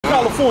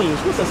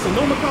Californians. What's that?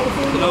 Sonoma,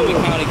 California. Sonoma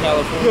County,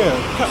 California. Yeah,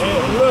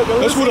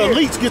 that's where the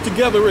elites get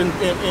together and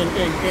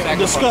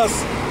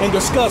discuss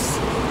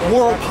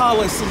world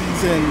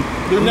policies and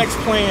their next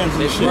plans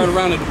and shit.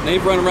 They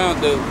run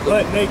around the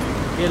butt naked.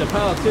 Yeah, the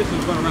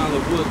politicians run around the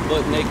woods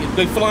butt naked.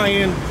 They fly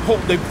in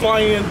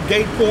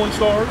gay porn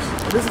stars.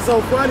 This is so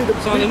funny.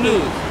 It's on the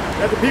news.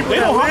 That the people They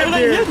don't hide it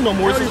hidden no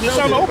more. It's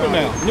out open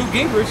now. Newt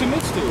Gingrich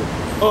admits to it.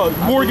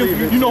 Morgan,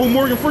 you know who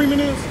Morgan Freeman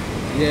is?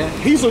 Yeah.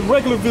 He's a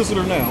regular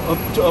visitor now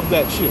of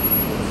that shit.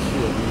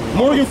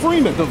 Morgan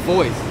Freeman. The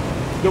Voice.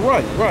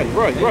 Right.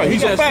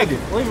 He's a faggot.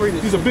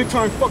 He's a big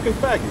time fucking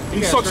faggot.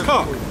 He sucks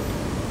cock.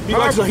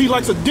 He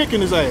likes a dick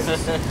in his ass.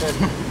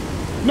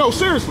 No,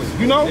 seriously.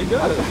 You know?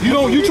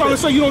 You trying to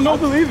say you don't know?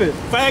 Believe it.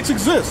 Fags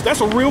exist.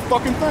 That's a real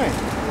fucking thing.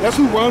 That's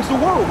who runs the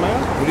world,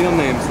 man. What are your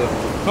names though?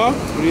 Huh?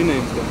 What are your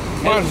names though?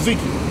 Mine's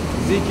Ezekiel.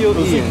 Ezekiel.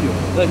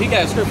 Look, he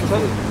got a scripture for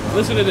it.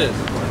 Listen to this.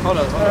 Hold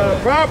up.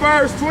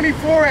 Proverbs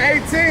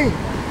 24:18.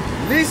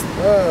 Least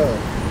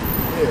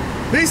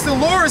the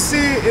Lord see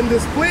it and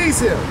displease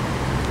him,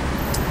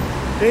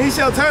 and he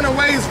shall turn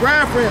away his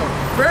wrath from him.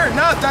 Fear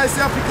not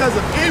thyself because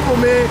of evil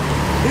men,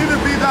 neither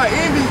be thy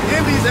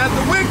envies at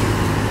the wicked.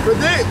 For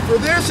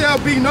there shall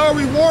be no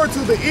reward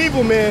to the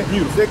evil man.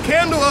 The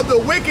candle of the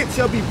wicked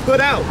shall be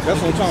put out.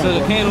 That's on time. So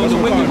the candle of the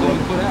wicked will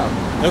be put out.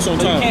 That's on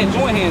time. You can't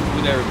join hands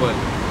with everybody.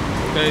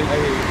 Okay?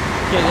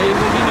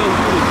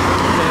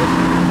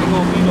 The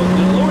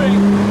Lord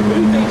ain't, what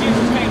do you think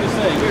Jesus came to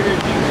say? You're here,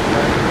 Jesus,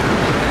 right?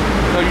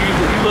 So you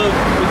believe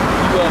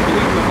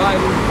in the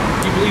Bible,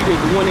 you believe that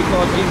the one they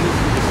call Jesus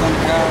is the Son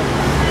of God.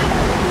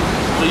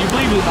 So you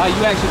believe it,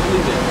 you actually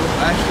believe it.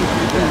 I actually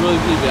really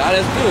believe it.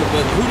 That's good,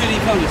 but who did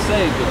he come to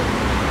save though?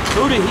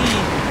 Who did he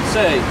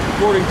say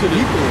according to the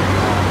people?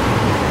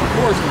 Of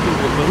course the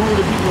people, but who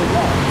are the people of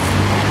God?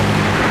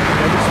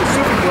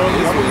 Specific, bro.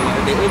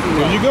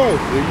 There you go.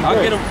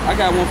 I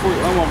got one for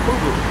you. I'm gonna prove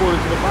it according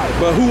to the Bible.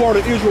 But who are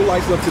the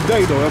Israelites of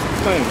today, though? That's the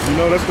thing. You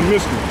know, that's the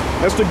mystery.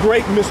 That's the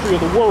great mystery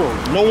of the world.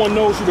 No one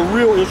knows who the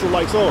real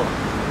Israelites are.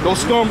 Those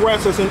scum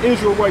rats that's in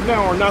Israel right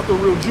now are not the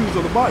real Jews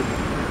of the Bible.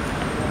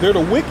 They're the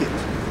wicked.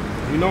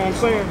 You know what I'm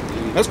saying?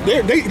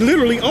 They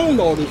literally own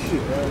all this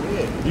shit.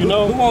 You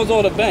know? Who owns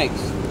all the banks?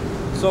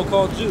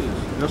 So-called Jews.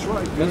 That's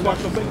right. That's why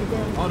some bank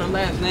account. All their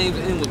last names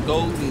end with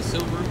gold and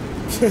silver.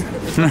 Can't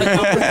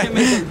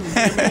make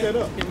that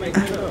up.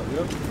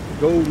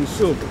 Gold and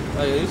silver.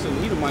 Oh yeah, there's some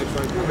Edomites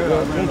right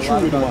there.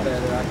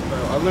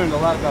 I learned a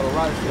lot about a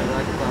lot of shit at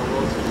Occupy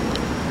Wall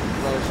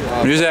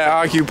Street. You said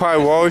Occupy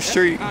Wall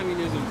Street?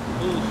 Communism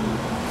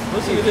bullshit.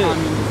 Listen to this.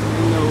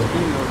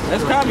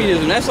 That's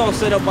communism. That's all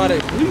set up by the.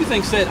 Who do you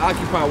think said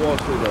Occupy Wall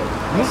Street though?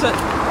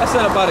 That's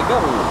set up by the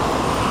government.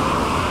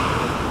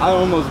 I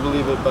almost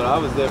believe it, but I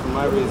was there for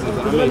my reasons.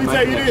 Let me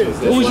tell you this.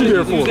 Who was you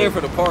there for? You was there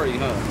for the party,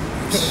 huh?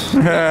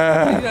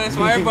 That's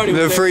why everybody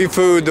was The free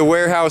food, the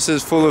warehouse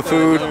is full of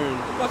food.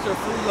 What's your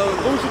food load?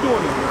 What was you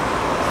doing there?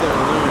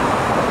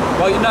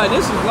 Well, you know,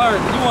 this is learn.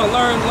 You want to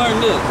learn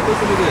this.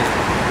 Listen to this.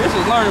 This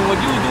is learning. What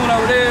you was doing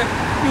over there,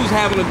 you was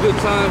having a good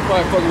time,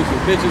 probably fucking with some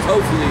bitches,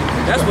 hopefully.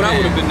 That's what I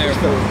would have been there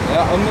for.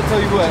 I'm going to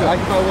tell you what,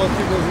 Occupy Wall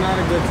Street was not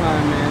a good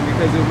time, man,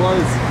 because it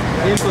was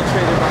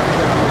infiltrated by the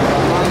government, by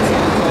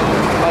Monsanto,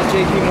 by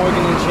JP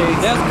Morgan and Chase,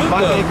 that's good,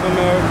 by Bank of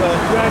America.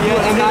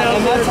 Yeah,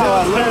 and that's how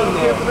I learned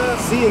there,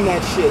 seeing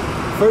that shit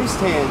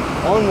firsthand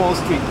on Wall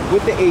Street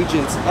with the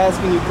agents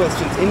asking you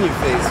questions in your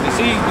face. You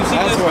see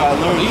that's where I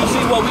learned. You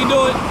see what we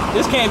doing?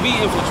 This can't be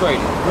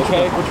infiltrated.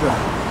 Okay? What's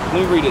right?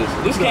 Let me read this.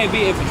 This can't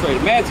be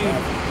infiltrated. Matthew,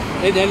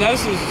 and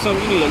this is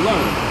something you need to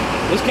learn.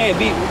 This can't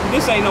be.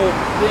 This ain't no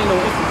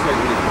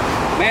infiltrating.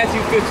 Matthew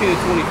 15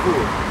 and 24.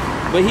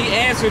 But he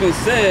answered and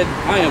said,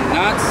 I am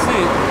not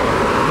sent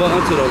but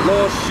unto the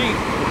lost sheep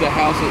of the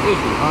house of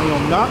Israel. I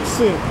am not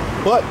sent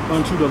but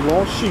unto the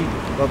lost sheep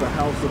of the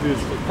house of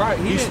Israel.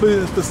 He's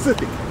being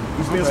specific.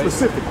 He's being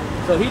specific.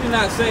 So he did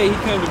not say he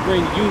came to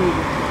bring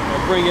unity or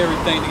bring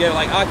everything together.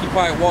 Like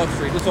Occupy Wall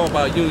Street, it's all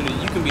about unity.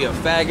 You can be a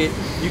faggot,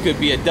 you could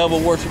be a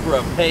devil worshiper,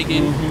 a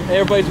pagan.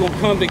 Everybody's gonna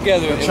come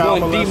together in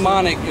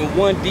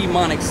one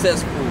demonic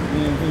cesspool.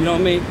 You know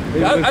what I mean?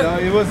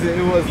 It was a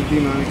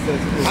demonic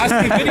cesspool. I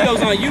see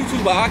videos on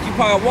YouTube of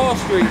Occupy Wall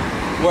Street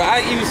where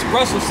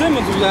Russell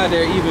Simmons was out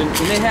there even,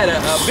 and they had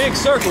a big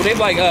circle. They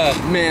like,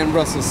 man,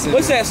 Russell Simmons.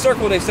 What's that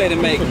circle they say to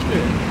make?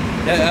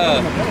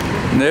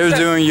 They was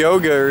doing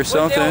yoga or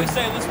something. They always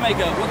say, let's make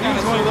a, what kind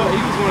of circle? He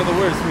was one of the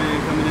worst,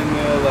 man, coming in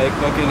there, like,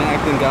 fucking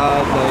acting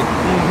God, like,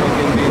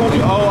 fucking being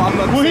like, oh,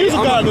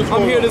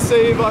 I'm here to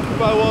save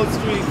Occupy Wall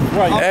Street.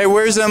 Right. Hey,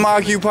 where's them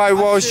Occupy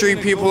Wall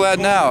Street people at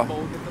now?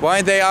 Why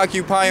ain't they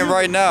occupying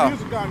right now?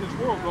 There's a guy in this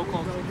world, bro,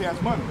 called he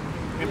has money.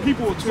 And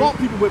people will assault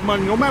people with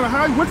money. No matter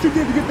what you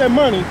did to get that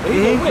money,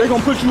 they're going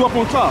to put you up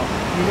on top.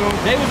 You know?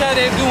 They was out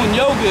there doing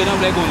yoga, and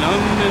I'm there going,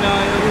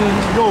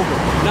 yoga.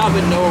 Nah,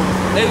 but no.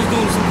 They was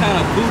doing some kind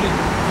of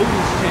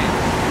Buddhist chant.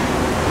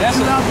 That's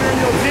out there in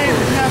your tent,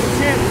 you have a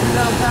tent, you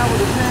downtown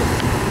with a tent.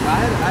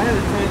 I had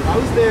a tent. I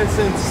was there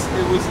since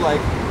it was like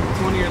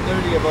 20 or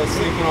 30 of us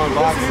sleeping on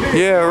boxes.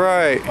 Yeah,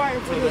 right.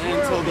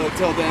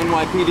 Till the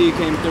NYPD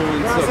came through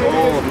and took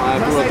all of my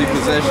worldly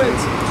possessions.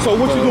 So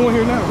what you doing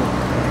here now?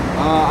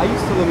 I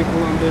used to live in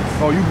Columbus.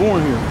 Oh, you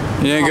born here?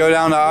 You didn't go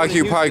down to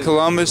occupy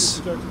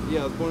Columbus?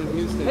 Yeah, I was born in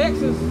Houston.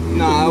 Texas.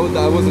 Nah,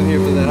 I wasn't here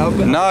for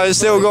that. No, it's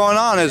still going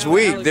on. It's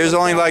weak. There's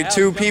only like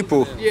 2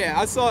 people. Yeah,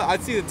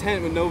 I'd see the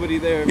tent with nobody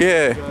there.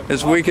 Yeah,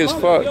 it's weak as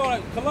fuck. You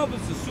know,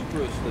 Columbus is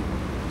super asleep.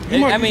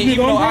 might I be mean, big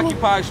even though on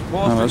Occupy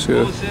Wall Oh, that's Street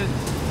good. bullshit,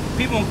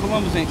 people in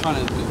Columbus ain't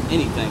trying to do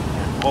anything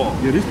at all.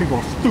 Yeah, these people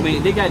are I stupid.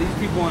 mean, they got these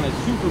people on a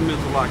super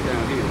mental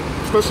lockdown here.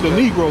 Especially the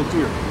Negroes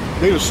here.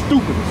 They the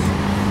stupidest.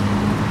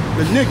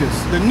 The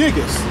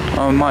niggas.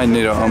 I might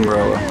need an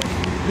umbrella.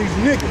 These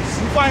niggas.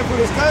 You fighting for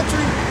this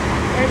country?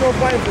 Ain't no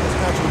fighting for this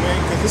country, man,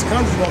 because this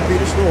country's gonna be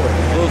destroyed.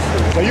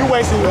 So you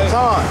wasting your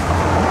time.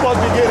 You supposed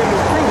to be getting the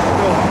truth.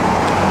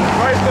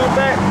 Christ come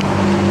back,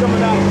 coming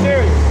out of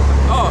chariots.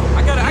 Oh,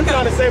 I got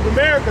Trying to save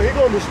America, he's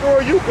gonna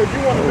destroy you because you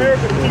want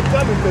America to keep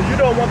coming because you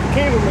don't want the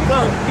kingdom to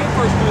come. Get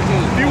First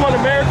Corinthians. If you want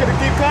America to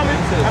keep coming,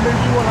 I mean,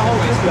 you want to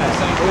hold this back.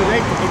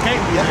 It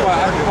can't be. That's why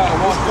I Occupy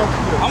Wall Street.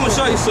 I'm gonna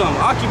show you something.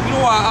 You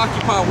know why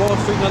Occupy Wall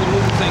Street and other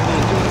movements ain't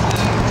gonna do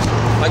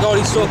anything? Like all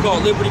these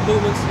so-called liberty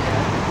movements,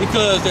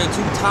 because they're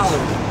too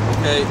tolerant.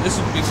 Okay,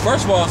 this is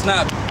first of all, it's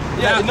not.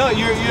 Yeah, not,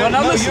 you're listen.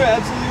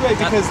 absolutely right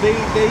because they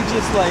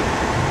just like,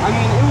 I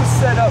mean, it was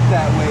set up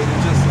that way to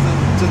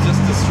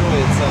just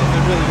destroy itself.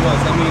 It really was.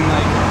 I mean,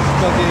 like,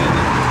 fucking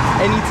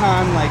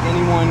anytime like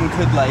anyone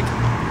could like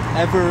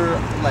ever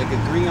like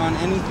agree on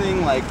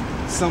anything, like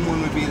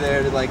someone would be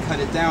there to like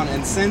cut it down.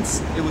 And since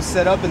it was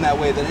set up in that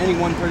way that any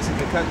one person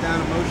could cut down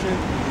emotion,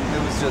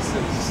 it was just.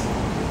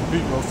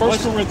 1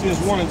 Corinthians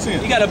 1 and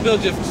 10. You gotta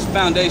build your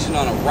foundation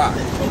on a rock.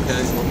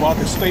 Okay, The rock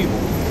is stable.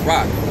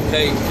 rock.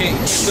 Okay, you can't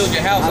build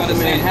your house on the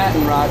sand.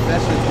 Manhattan rock, that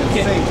shit's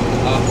gonna sink.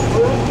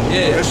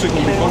 Yeah. That shit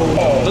gonna be going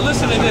on. But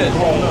listen to this.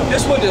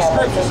 This is what the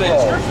scripture says.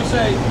 The scripture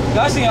say,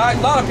 I seen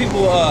a lot of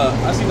people,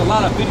 I seen a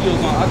lot of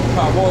videos on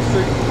Occupy Wall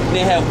Street, and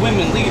they have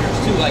women leaders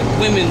too, like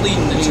women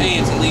leading the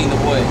chants and leading the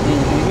way.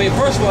 I mean,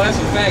 first of all, that's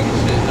some faggot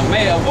shit.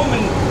 A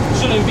woman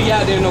shouldn't be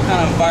out there in no kind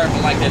of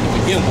environment like that to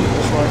begin with.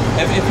 That's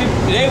right. If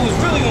they was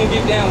really gonna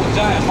get down with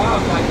giant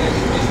mobs like that,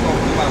 it's gonna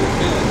come out with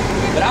feelings.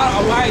 But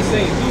I ain't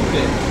saying do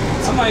that.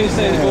 I'm not even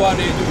saying to go out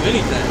there and do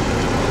anything.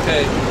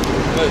 Okay?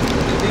 But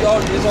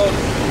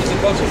it's a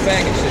bunch of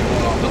faggot shit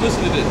going on. But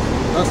listen to this.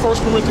 That's 1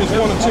 Corinthians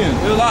 1 and 10.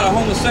 There's a lot of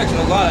homosexual,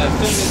 a lot of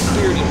feminine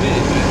spirited men,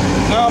 man.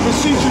 Now I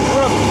beseech you,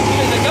 brother.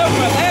 The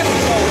government laughs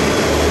at all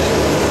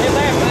this. They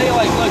laugh, but they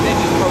like, look, they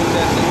just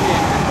protesting. We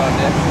ain't care about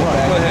that.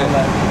 Go ahead.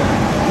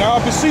 Now I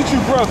beseech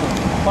you, brother,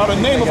 by the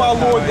name of our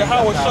Lord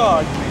Yahweh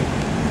Shai,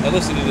 Now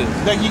listen to this.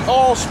 that ye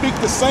all speak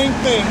the same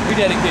thing.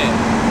 Read that again.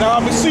 Now I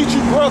beseech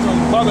you, brethren,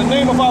 by the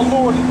name of our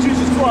Lord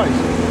Jesus Christ,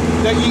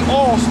 that ye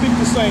all speak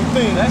the same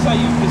thing, That's how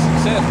you get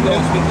success. We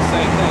all speak the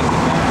same thing.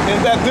 and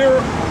that there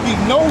be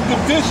no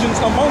divisions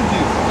among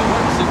you,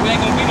 So we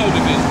ain't gonna be no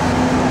division.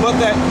 but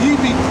that ye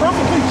be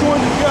perfectly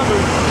joined together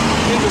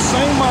in the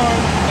same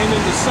mind and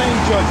in the same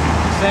judgment.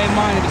 Same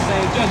mind and the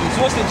same judgment. So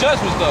what's the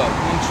judgments though?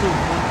 One truth,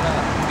 one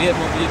God. Yeah,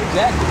 but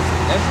exactly.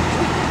 That's the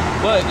truth.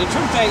 But the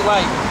truth ain't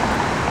like,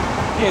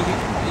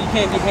 you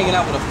can't be hanging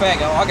out with a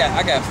faggot. Oh, I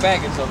got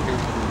faggots up here.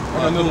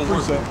 I got another doing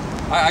work. precept.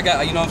 I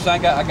got, you know what I'm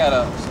saying? I got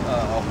a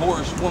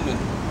whorish woman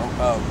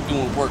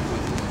doing work with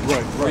me.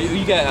 Right, Or right.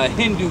 you got a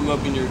Hindu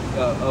up in your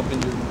group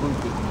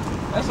with you.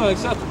 That's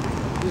unacceptable.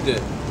 Who's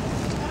that?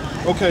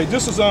 Okay,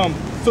 this is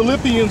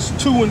Philippians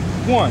 2 and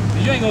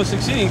 1. You ain't gonna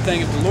succeed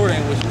anything if the Lord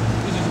ain't with you.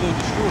 He's just gonna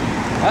destroy you.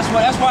 That's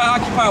why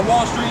Occupy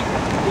Wall Street,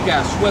 we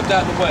got swept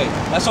out the way.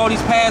 That's all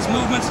these past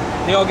movements,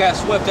 they all got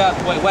swept out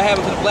the way. What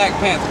happened to the Black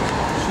Panthers?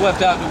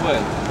 Swept out the way.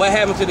 What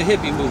happened to the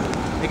hippie movement?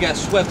 They got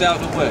swept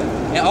out the way.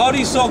 And all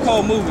these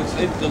so-called movements,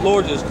 the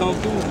Lord just come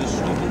through and just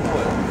sweep them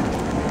away.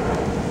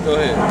 Go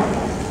ahead.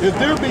 If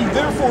there be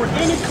therefore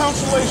any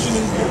consolation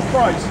in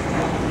Christ,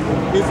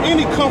 if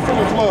any comfort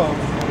of love,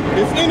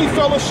 if any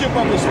fellowship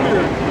of the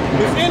Spirit,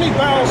 if any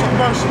bowels of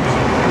mercies,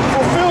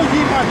 fulfill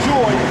ye my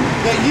joy,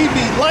 that ye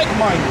be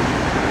like-minded,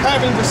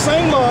 having the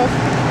same love,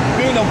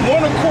 being of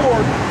one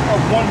accord, of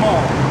one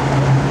mind.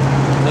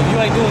 If you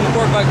ain't doing the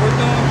work like we're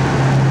doing,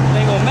 you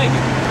ain't gonna make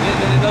it.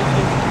 It doesn't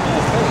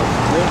fail.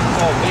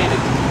 It's all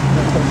vanity.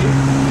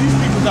 These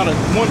people got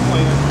one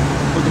plan,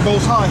 but the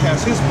Most High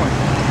has his plan.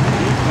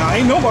 Now,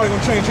 ain't nobody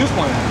gonna change his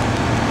plan.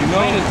 You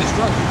know? Plain is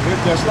destruction.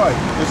 That's right.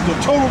 It's the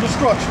total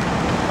destruction.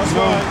 That's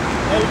right.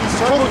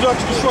 Total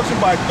destruction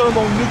by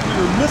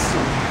thermonuclear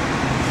missile.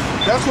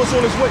 That's what's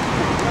on its way.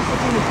 That's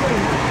what's on its way.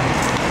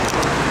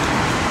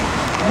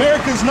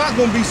 America's not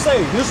going to be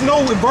saved. There's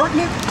no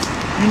averting it.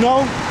 You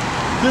know,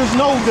 there's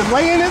no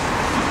delaying it.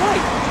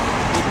 Right.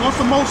 Once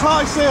the Most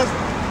High says,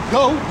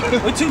 go.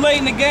 We're too late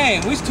in the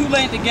game. We're too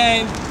late in the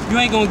game. You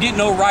ain't gonna get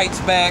no rights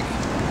back.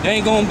 There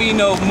ain't gonna be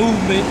no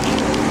movement.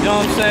 You know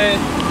what I'm saying?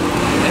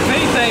 If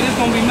anything, it's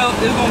gonna be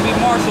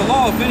martial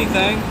law. If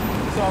anything,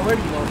 It's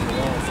already martial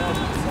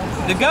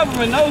law. the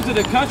government knows that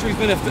the country's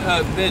been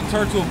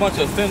turned to a bunch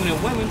of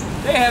feminine women.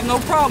 They have no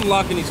problem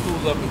locking these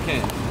schools up in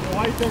camp.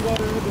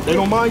 They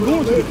don't mind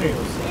going to the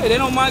camps. Yeah, they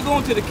don't mind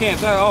going to the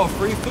camps. They're all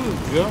free food.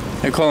 Yeah.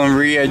 They call them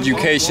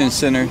re-education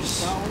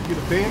centers. Get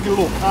a bed, get a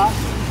little cot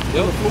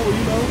on the floor,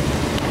 you know.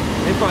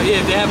 They probably, yeah,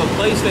 if they have a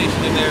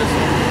PlayStation in there, so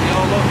they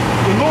all love it.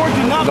 The Lord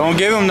did not. Don't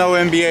give them no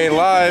NBA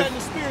Live. In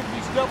the spirit of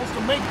these devils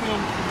to make them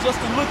just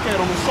to look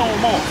at them and show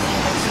them off.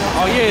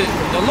 Oh yeah,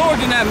 the Lord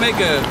did not make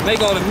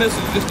all the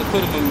missiles just to put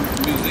them in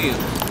museums.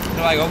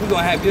 They're like, oh, we're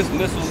gonna have this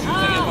missile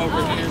museum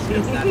over here,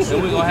 and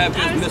we're gonna have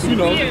this missile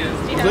museum.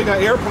 They got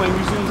airplane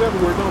museums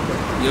everywhere, don't they?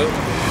 Yep.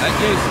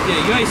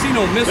 Yeah, you ain't see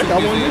no missile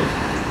museum.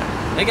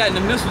 They got the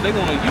missile they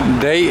gonna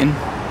use. Dayton.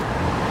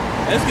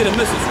 Let's get a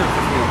missile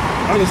scripture for it.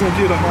 I just want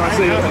to get up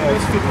Isaiah 50.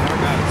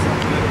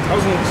 I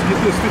was going to get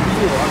this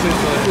 54. Isaiah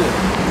 54.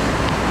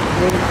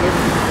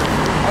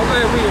 I'll go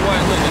ahead and read it while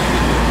I look.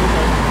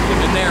 Give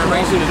the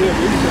narration.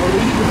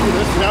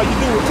 That's how you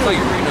do it, too. Like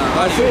you're reading an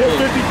audio Isaiah book.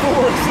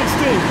 54 and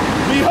 16.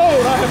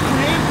 Behold, I have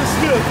created the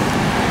smith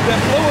that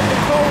bloweth the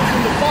coals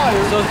in the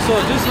fire. So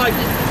just like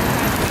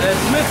the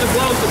smith that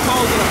blows the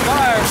coals in the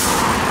fire,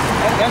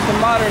 that's the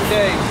modern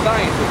day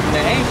science. In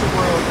the ancient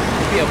world,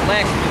 it'd be a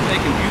blacksmith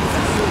making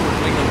beautiful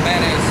swords, making a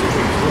badass sword.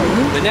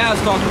 But now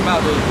it's talking about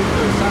the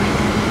nuclear science.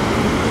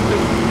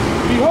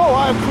 Behold,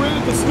 I have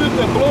created the smith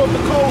that bloweth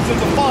the coals in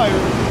the fire,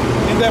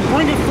 and that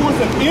bringeth forth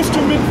an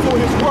instrument for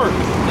his work.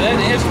 So that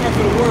instrument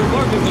for the word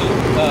work is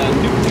a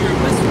nuclear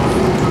missile.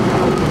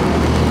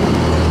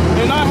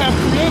 And I have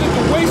created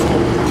the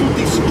waster to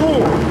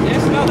destroy.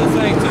 That's another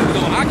thing too.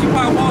 So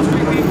Occupy Wall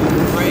Street people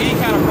for any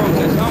kind of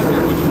protest. I don't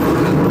care what you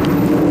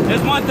protest.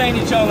 There's one thing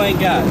that y'all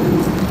ain't got.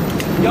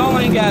 Y'all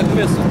ain't got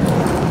missiles.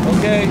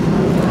 Okay?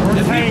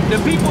 The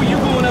people you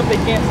going up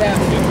against have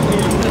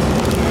nuclear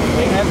missiles.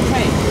 They have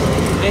tanks.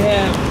 They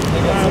have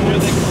somewhere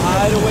they can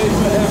hide away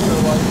forever.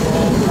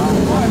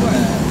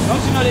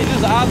 Don't you know they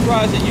just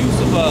authorized the use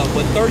of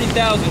 30,000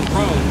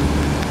 drones?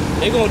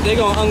 They're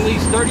gonna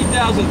unleash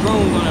 30,000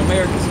 drones on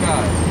American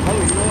skies. Oh,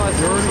 you know what?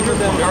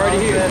 They're already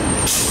here.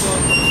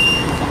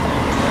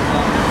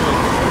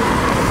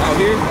 Out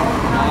here?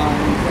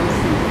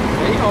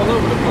 They all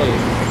over the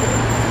place.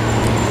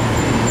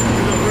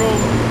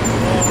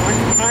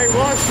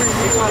 Wall Street.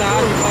 They try to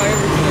occupy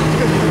everything.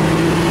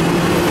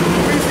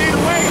 We see the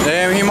way.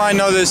 Damn, he might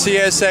know the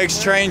CSX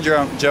train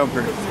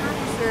jumper.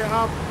 Share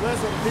how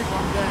blessed are the people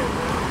I'm getting,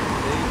 man.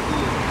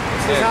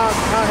 Yeah.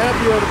 How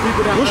happy are the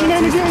people that What's your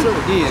name again?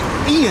 Ian.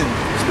 Ian.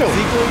 Spell it.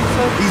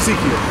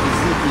 Ezekiel.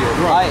 Ezekiel.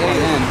 Right.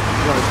 I-A-N.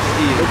 Right.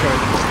 Ian. Okay.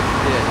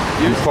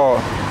 Yeah. You Paul.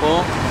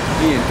 Paul.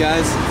 Ian.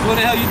 Guys, What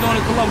the hell you doing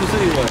in Columbus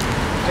anyway?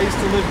 I used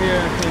to live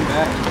here and came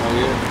back. Oh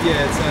yeah?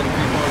 Yeah, it's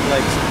people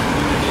like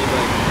community,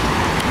 like.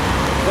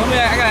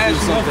 I gotta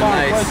ask you one something final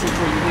nice. question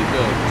before you leave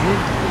though.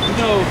 You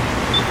know,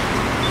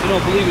 you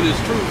don't believe in this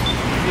truth.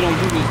 You don't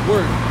do this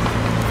work.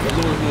 The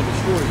Lord's gonna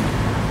destroy you.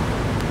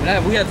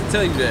 And we have to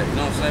tell you that. You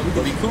know what I'm saying? We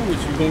can be cool with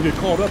you. You're going to get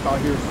caught up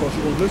out here because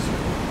you don't listen.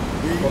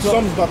 Or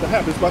something's about to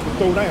happen. It's about to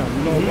throw down.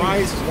 You know,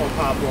 Rice is gonna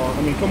pop off.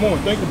 I mean, come on,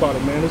 think about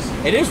it, man.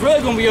 And it's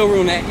really gonna be over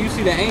on that. You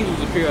see the angels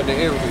appear at the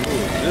air with the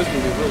Lord. This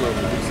gonna be real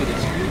over. You see the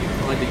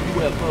like the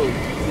UFO. You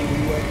see the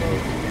UFO.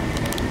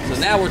 So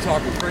now we're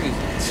talking crazy.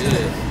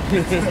 Yeah.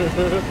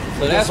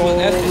 So that's all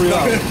what's real.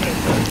 coming.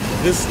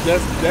 Those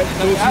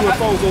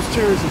UFOs, those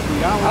chariots is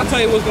reality. I'll tell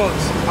you what's going.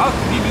 I'll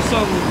give you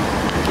something.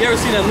 You ever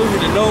seen that movie,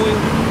 The Knowing?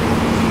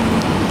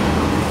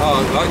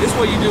 This is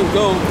what you do.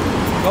 Go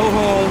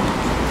home.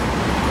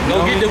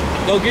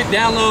 Go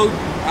download.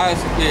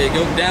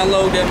 Go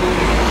download that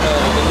movie,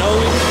 The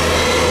Knowing.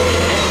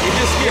 And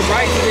just skip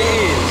right to the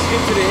end.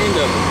 Skip to the end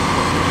of it.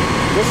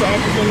 What's the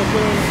actor's name of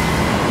film?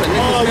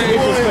 Nicholas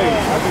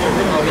Cage.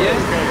 Oh yeah.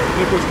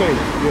 Nicholas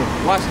Cage.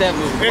 Yeah. Watch that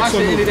movie. Watch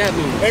the end of that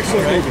movie.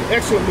 Excellent movie.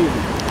 Excellent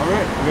movie. All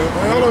right.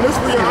 Yeah. Hold on, this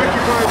is for your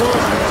Occupy Wall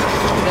Street.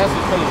 That's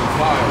what's coming with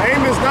fire.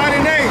 Amos 98.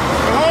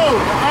 Behold,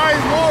 the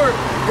eyes Lord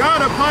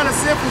God upon a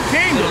simple So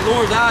kingdom. the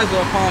Lord's eyes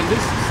are upon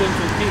this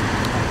sinful kingdom.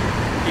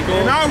 Keep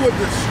going. And I will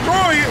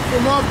destroy it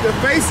from off the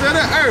face of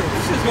the earth.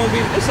 This is gonna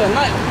be. It's a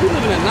night. We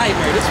live in a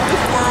nightmare. This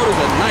world is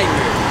a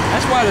nightmare.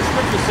 That's why the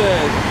scripture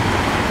says,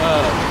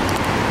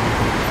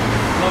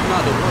 "Love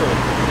not the world.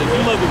 If you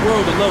love the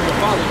world, the love of the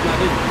Father is not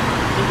in you."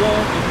 Keep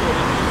going.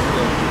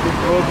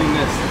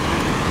 Worldliness.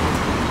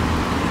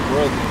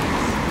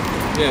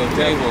 Yeah,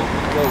 devil.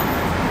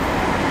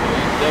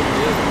 Devil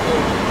is.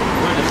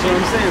 That's what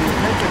I'm saying. The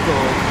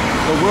pentacle,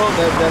 the world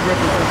that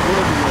represents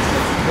worldliness.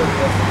 That's the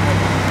pentacle.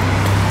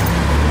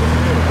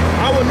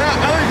 I will not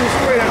utterly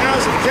destroy the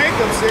house of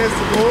Jacob, says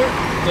the Lord.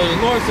 So the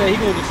Lord said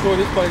He's going to destroy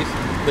this place,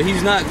 but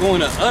He's not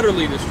going to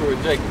utterly destroy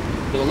Jacob.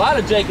 Because a lot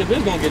of Jacob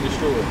is going to get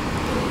destroyed.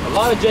 A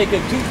lot of Jacob,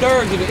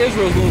 2/3 of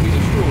Israel is going to be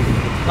destroyed.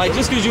 Like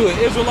just because you're an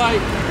Israelite,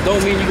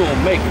 don't mean you're going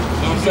to make it.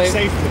 You know what I'm saying?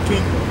 Safe for the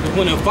people.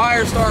 When the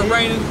fire starts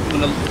raining,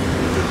 when the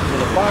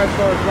fire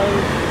starts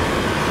raining,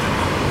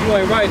 if you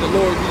ain't right, the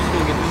Lord is just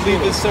going to get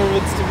Leave destroyed. His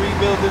servants to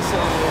rebuild this,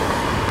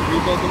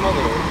 rebuild the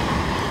mother earth.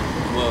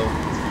 Well,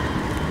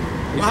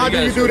 How do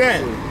you do that?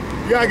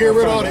 You gotta get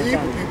rid of all the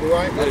evil people,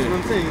 right? That's what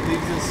I'm saying. He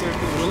leaves His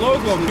servants. the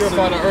Lord's going to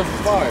purify the earth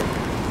with fire.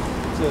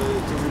 To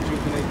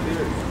rejuvenate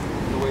the earth.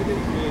 The way way that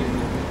he created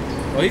it.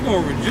 Well, he's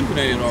gonna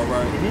rejuvenate it all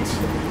right.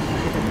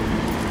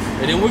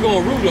 And then we're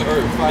gonna rule the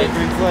earth. Fire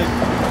brings life.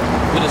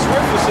 But the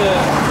scripture said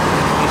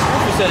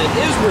that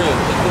Israel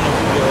is gonna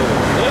rule the earth.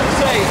 It doesn't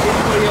say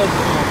anybody else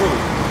is gonna rule.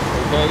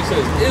 Okay, it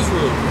says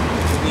Israel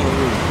is gonna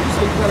rule. You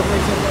say you gotta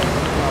bring something up.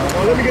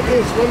 Well, let me get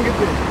this. Which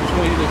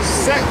one you look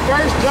for?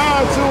 1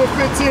 John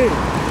 2:15.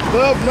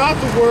 Love not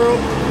the world,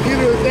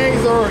 neither the things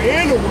that are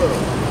in the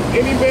world.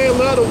 Any man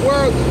love the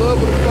world, the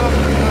love of the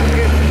Father is not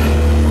in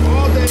him.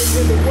 All that is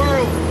in the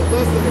world, the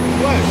lust of the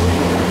flesh,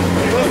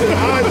 the lust of the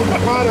eyes of the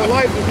pride of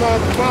life is not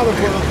the Father,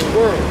 but of the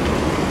world.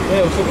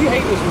 Yeah, so we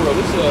hate this world.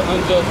 This is an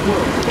unjust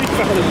world. It's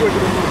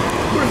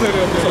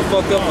a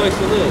fucked up place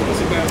to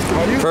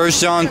live. 1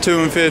 John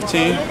 2 and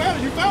 15.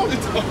 You found it.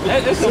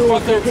 That's a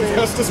fucked up.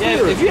 That's the Yeah,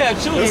 spirit. if you have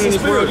children That's in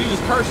the this world, spirit. you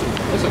just curse them.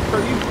 That's a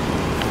curse.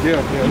 Yeah,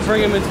 You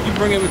bring them into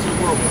the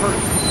world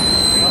cursed.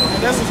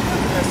 That's the spirit.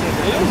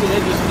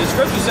 The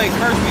scriptures say,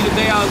 "Curse me the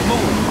day I was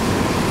born."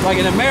 Like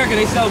in America,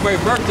 they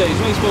celebrate birthdays.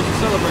 You ain't supposed to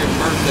celebrate a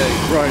birthday.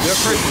 Right,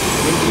 that's Christmas.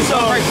 You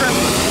celebrate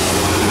Christmas.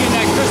 You getting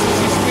that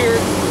Christmassy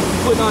spirit.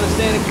 You putting on a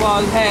Santa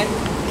Claus hat.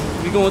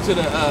 We going to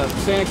the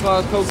Santa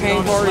Claus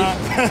cocaine party.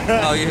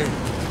 Oh yeah.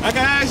 I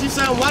can ask you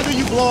something. Why do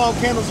you blow out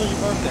candles on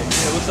your birthday?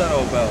 Yeah, what's that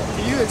all about?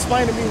 Can you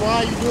explain to me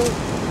why you do it?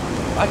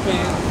 I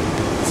can't.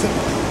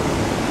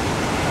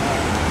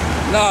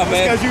 Nah,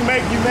 man. Because you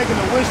making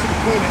a wish to the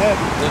Queen of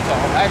Heaven.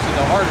 Actually,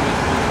 the Artemis.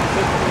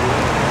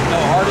 No,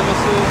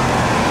 Artemis is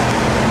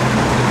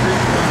the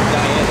Greek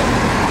Diana.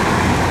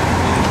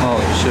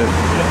 Holy shit.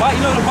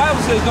 You know the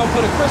Bible says don't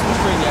put a Christmas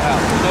tree in your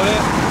house. You know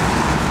that?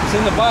 It's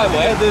in the Bible.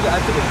 I took a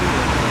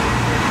video.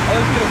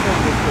 Let's get a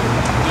picture.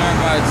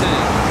 Jeremiah 10.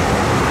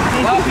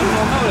 A lot of people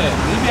don't know that.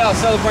 You be out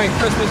celebrating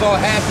Christmas all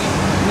happy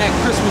in that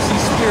Christmassy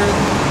spirit.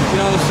 You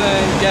know what I'm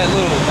saying? You got a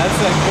little. That's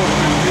like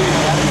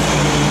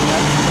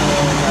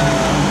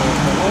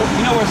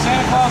You know where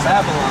Santa Claus?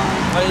 Babylon.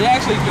 But it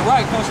actually, you're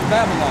right, it comes from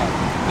Babylon.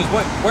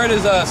 Because where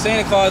does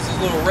Santa Claus'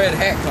 little red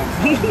hat come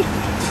from?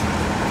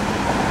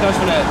 Comes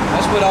from that.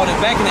 That's what all the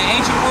back in the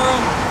ancient world.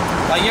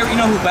 Like you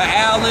know who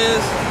Baal is?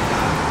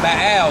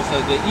 Baal,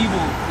 so the evil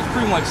is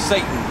pretty much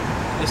Satan.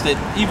 It's the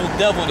evil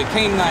devil the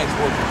Canaanites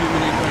worship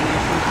human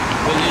incarnation.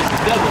 But it's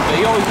the devil. But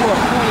he always wore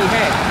a pointy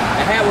hat.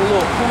 A hat with a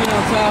little point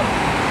on top.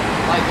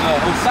 Like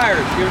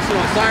Osiris. You ever seen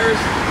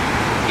Osiris?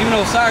 Even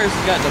Osiris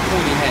has got the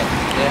pointy hat.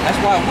 Yeah,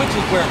 that's why witches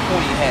wear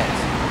pointy hats.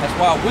 That's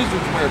why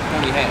wizards wear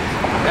pointy hats.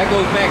 That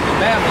goes back to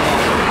Babylon.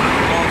 You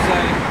know what I'm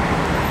saying?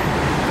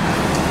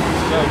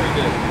 So read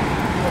that.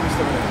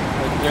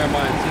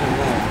 Jeremiah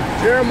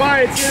 10:1.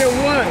 Jeremiah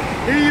 10:1.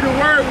 Hear ye the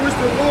word which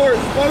the Lord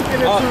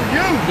spoken unto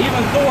you.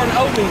 Even Thor and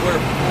Odin wear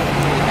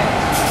pointy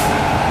hats.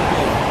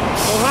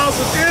 O house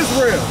of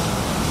Israel.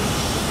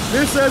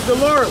 This says the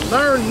Lord,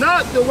 learn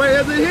not the way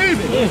of the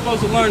heathen. We're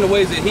supposed to learn the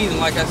ways of the heathen,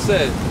 like I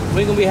said.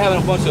 We ain't gonna be having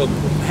a bunch of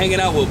hanging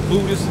out with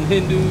Buddhists and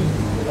Hindus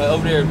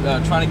over there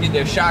trying to get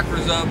their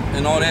chakras up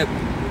and all that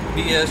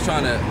BS,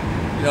 trying to,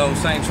 you know what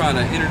I'm saying, trying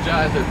to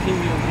energize their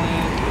pineal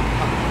gland.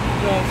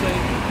 You know what I'm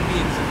saying?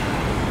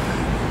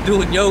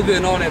 Doing yoga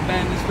and all that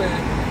madness, man.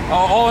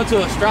 All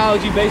into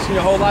astrology, basing your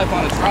whole life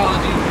on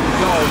astrology.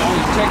 You know,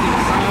 always checking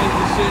the signs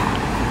and shit.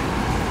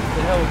 What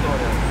the hell was all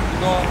that?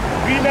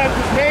 Be not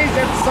dismayed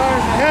at the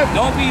signs of heaven.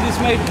 Don't be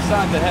dismayed at the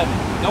signs of heaven.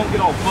 Don't get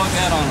all bugged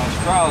out on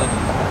astrology.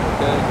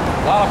 Okay?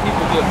 A lot of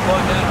people get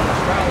bugged out on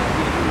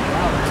astrology.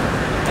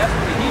 That's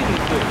what the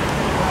heathens do.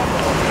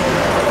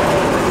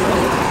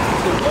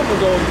 So what was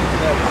all into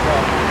that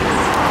astrology?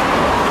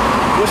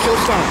 What's your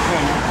sign?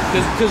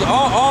 Because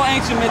all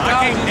ancient mythology.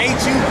 I can't hate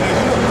you because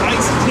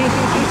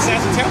you're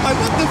Sagittarius. I'm like,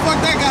 what the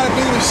fuck that got to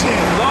do with shit?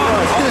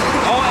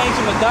 All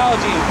ancient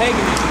mythology and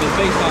paganism is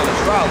based on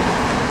astrology.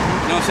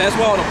 You know what I'm saying? That's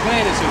why all the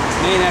planets are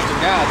named after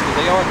gods, because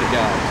they are the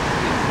gods.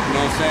 You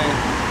know what I'm saying?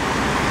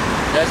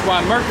 That's why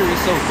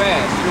Mercury's so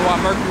fast. You know why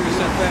Mercury is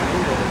so fast?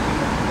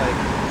 Like,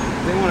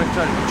 they want to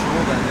try to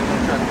control that. They want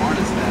to try to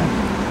harness that.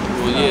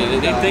 Well, yeah,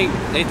 they think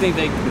they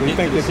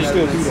can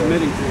still do that.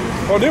 Submitting to it.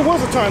 Oh, there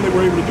was a time they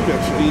were able to do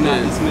that shit. Be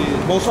not dismayed.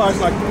 Both sides,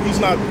 like, he's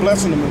not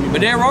blessing them anymore.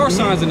 But there are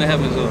signs in the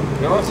heavens, though.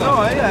 There are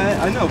signs.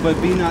 No, I know, but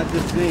be not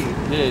dismayed.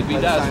 Yeah, be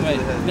not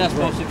dismayed. You're not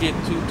supposed to get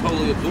too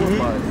totally absorbed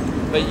by it.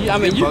 But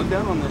I mean, bugged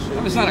out on this shit.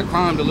 It's not a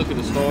crime to look at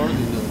the stars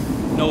and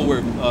to know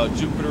where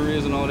Jupiter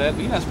is and all that.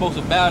 But you're not supposed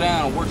to bow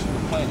down and worship the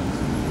planets.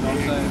 You know what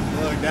I'm saying?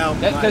 Look down.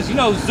 Because you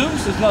know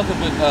Zeus is nothing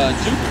but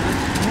Jupiter,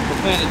 the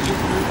planet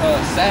Jupiter,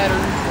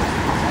 Saturn.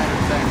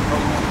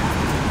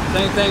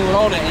 Same thing with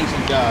all the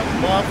ancient gods.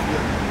 Month,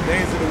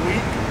 days of the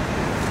week.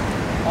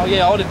 Oh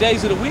yeah, all the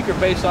days of the week are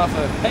based off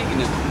of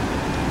paganism.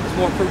 It's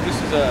more proof this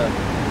is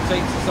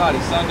Satan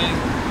Society. Sundays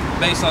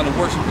based on the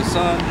worship of the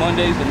sun.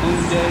 Mondays the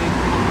moon day.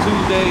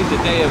 Tuesdays the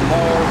day of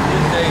Mars.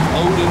 Wednesdays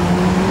Odin.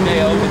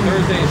 Day of Odin.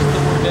 Thursday is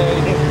Thor day.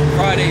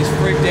 Friday is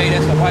Frigg day.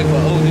 That's the wife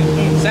of Odin.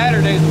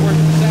 Saturday is the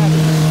worship of Saturn.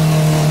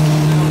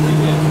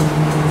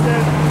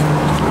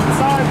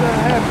 Signs of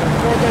heaven.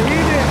 For the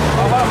heathen.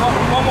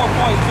 One more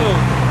point too.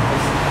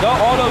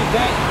 All those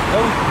things,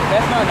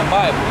 that's not in the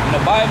Bible. In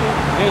the Bible,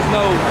 there's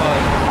no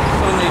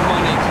Sunday,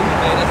 Monday,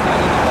 Tuesday. That's not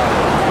in the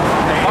Bible.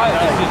 The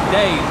Bible is just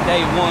days.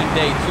 Day 1,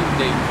 day 2,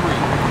 day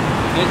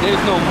 3. There's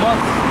no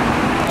month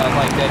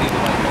like that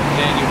either, like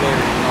January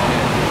and all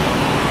that.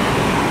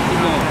 You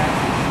know,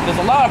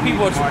 there's a lot of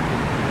people. There's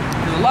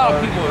a lot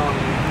of people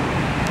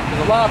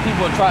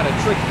that try to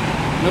trick you.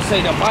 They'll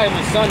say the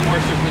Bible's sun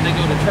worship when they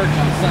go to church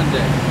on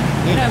Sunday.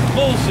 And that's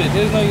bullshit.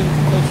 There's no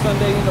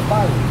Sunday in the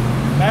Bible.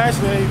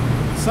 Actually,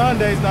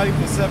 Sunday's not even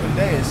the 7th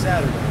day, it's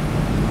Saturday.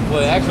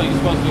 Well, actually,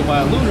 you're supposed to go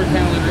by a lunar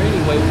calendar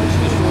anyway, which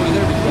destroys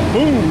everything.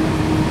 Boom.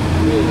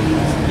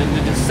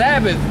 Yeah. The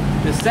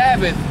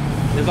Sabbath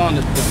is on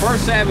the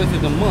first Sabbath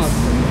of the month.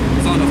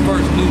 Is on the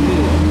first new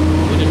moon.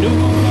 When the new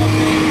moon comes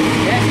in,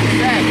 that's the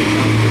Sabbath.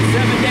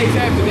 7 days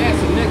after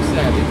that's the next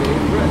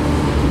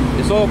Sabbath.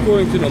 It's all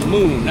according to the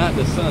moon, not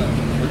the sun.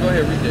 But go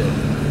ahead, read that.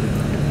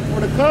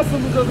 For the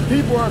customs of the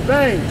people are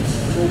vain.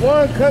 For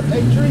one cuts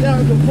a tree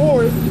out of the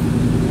forest,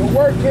 the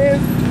work of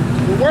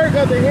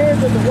the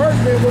hands of the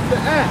workmen with the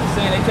axe. It's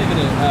saying they taking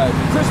the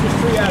Christmas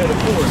tree out of the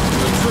forest.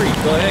 The tree.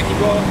 Go ahead, keep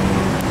going.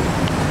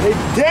 They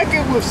deck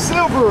it with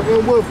silver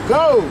and with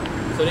gold.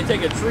 So they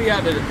take a tree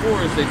out of the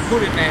forest, they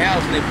put it in their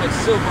house, and they put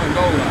silver and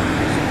gold on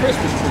it. It's a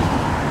Christmas tree.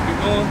 Keep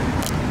going.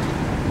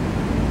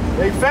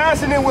 They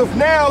fasten it with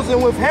nails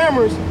and with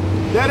hammers,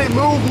 that it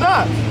move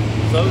not.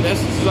 So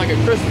this is like a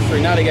Christmas tree.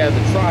 Now they got the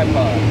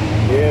tripod.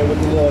 Yeah, with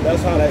the Lord.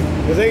 That's how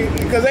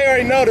because they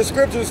already know the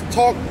scriptures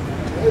talk.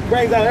 It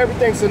brings out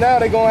everything. So now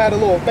they're gonna have a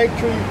little fake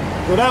tree.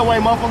 So that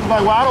way, motherfuckers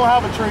like, well, I don't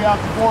have a tree out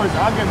the forest.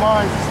 I'll get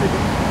mine and stick it.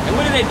 And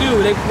what do they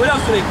do? What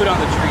else do they put on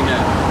the tree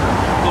now?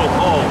 Little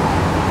balls.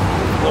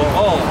 Little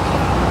balls.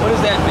 What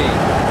does that mean?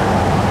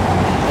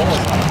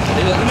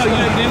 You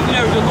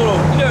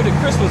know the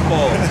Christmas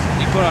balls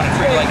you put on a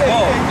tree, like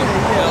balls,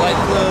 like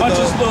a bunch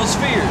of little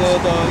spheres.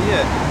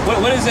 Yeah.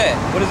 What is that?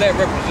 What does that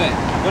represent?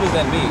 What does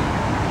that mean?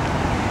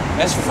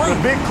 That's fruit.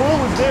 The big clue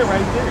is there, right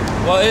there.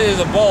 Well, it is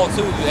a ball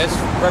too. That's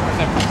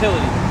represent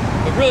fertility,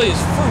 but really it's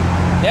fruit.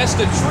 That's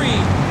the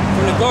tree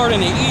from the Garden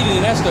of Eden,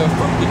 and that's the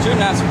fruit that you're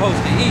not supposed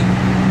to eat.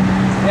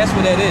 That's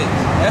what that is.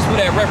 That's what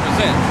that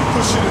represents.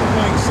 Push it in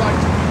plain sight.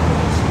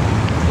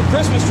 The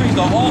Christmas tree is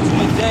the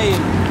ultimate day of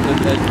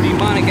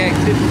demonic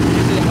activity.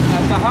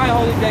 It's a high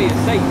holy day of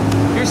Satan.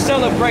 You're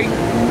celebrating.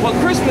 What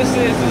Christmas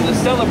is a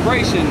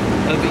celebration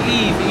of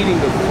Eve eating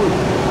the fruit.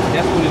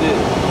 That's what it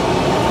is.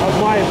 That's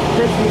why it's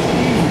Christmas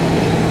Eve.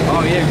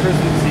 Oh yeah,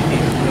 Christmas Eve.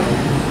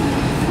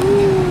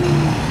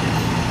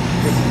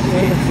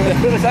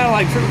 It sounded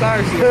like True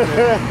Tire shit.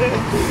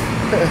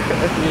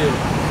 Yeah.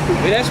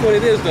 But that's what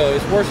it is though.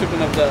 It's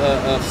worshiping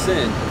of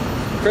sin.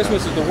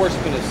 Christmas is the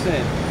worshiping of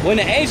sin. When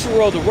in the ancient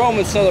world, the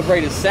Romans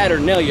celebrated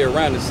Saturnalia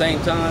around the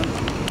same time.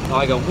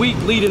 Like a week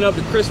leading up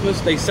to Christmas,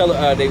 they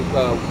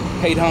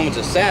paid homage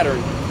to Saturn.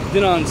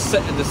 Then on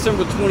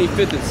December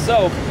 25th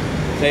itself,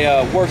 they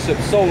worship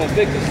Sol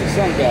Invictus, the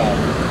sun god.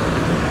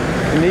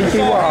 It's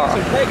all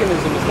ancient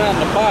paganism. It's not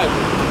in the Bible.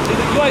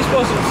 You ain't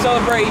supposed to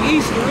celebrate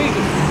Easter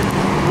either.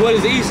 What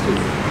is Easter?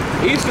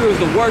 Easter is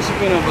the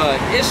worshiping of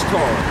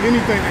Ishtar.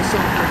 Anything they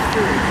celebrate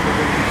food.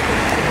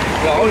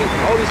 Yeah, all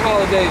these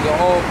holidays are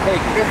all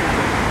pagan.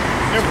 Everything.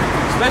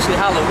 Especially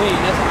Halloween,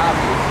 that's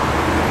obvious.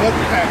 What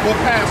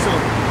Passover?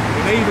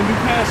 And they even do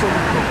Passover.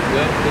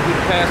 Yeah, they do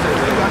the Passover.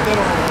 They got that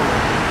on.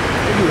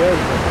 They do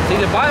everything. See,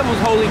 the Bible's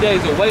holy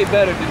days are way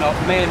better than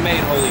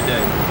man-made holy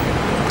days.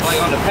 Like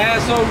on the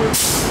Passover,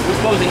 we're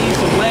supposed to eat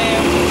some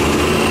lamb,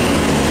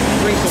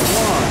 drink some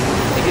wine,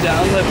 and get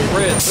that unleavened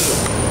bread too.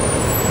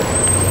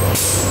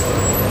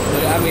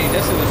 But, I mean,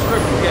 that's in the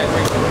scripture, you gotta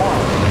drink some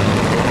wine.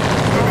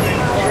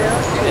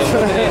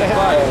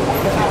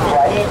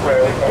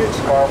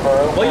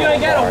 Well, you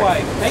ain't got a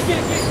wife. Hey, get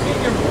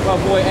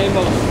your boy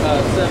Amos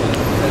 7.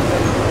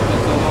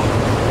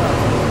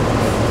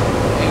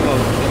 Amos.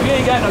 If you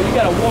ain't got you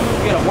got a woman,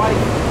 you got a wife.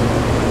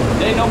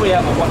 There ain't nobody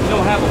have a wife. You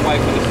don't have a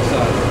wife in this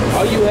society.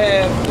 All you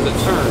have is a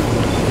turn.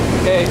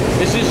 Okay,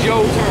 it's just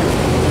your turn.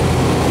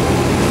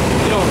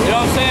 You know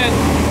what I'm saying?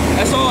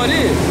 That's all it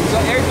is.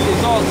 So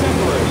everything's all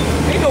temporary.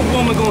 Ain't no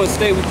woman going to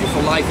stay with you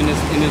for life in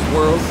this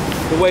world.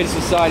 The way the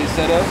society's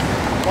set up.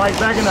 Like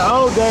back in the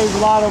old days,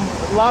 a lot of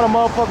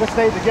motherfuckers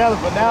stayed together,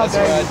 but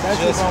nowadays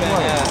that's just don't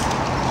work.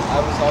 I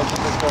was with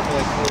this girl for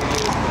like 4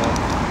 years, but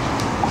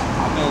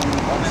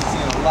I've been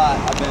seeing a lot.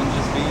 I've been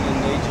just being in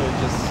nature,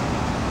 just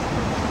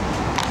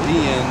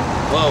being.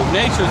 Well,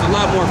 nature is a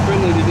lot more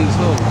friendly than these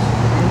hoes.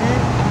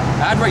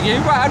 I'd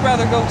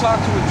rather go talk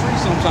to a tree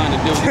sometime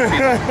than deal with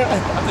these people.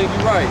 I think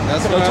you're right.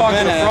 That's go what talk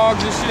I've to been the at.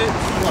 frogs and shit.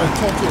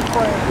 Talk to a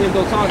crab. Yeah,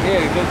 go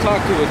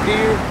talk to a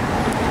deer.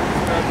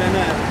 I've been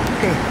at.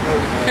 Go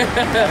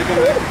back to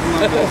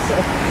Columbus,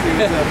 see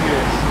what's up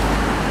here.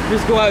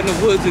 Just go out in the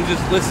woods and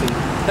just listen.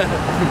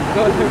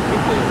 Go ahead.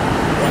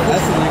 That's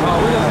the thing. Oh,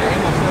 we got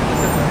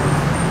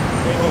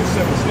Amos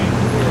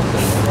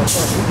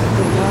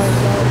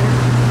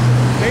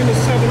 17. Amos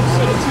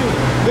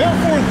 7:17.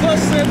 Therefore,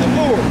 thus said the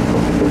Lord,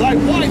 thy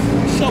wife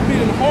shall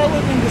be an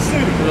harlot in the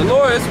city. The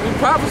Lord, we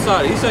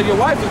prophesied it. He said your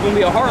wife is going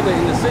to be a harlot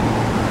in the city.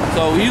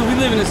 So we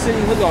live in the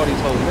city. Look at all these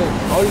hoes.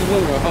 All these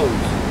women are hoes.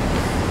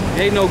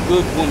 There ain't no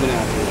good woman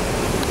out there.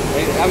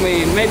 I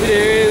mean, maybe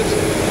there is.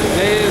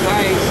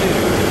 I ain't seen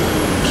it.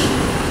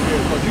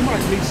 Because you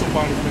might meet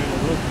somebody, man,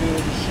 that look good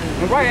and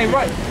shit. Right.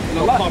 You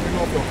know, popping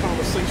off your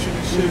conversation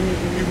and shit.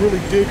 You really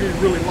dig her, you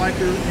really like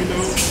her, you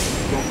know.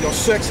 Your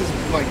sex is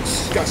like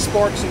got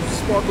sparks and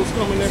sparkles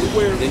coming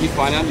everywhere. Then you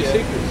find out the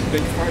secrets.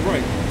 Then you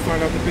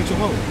find out the bitch a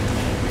hoe.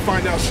 You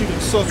find out she done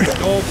sucked a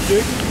dog's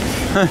dick.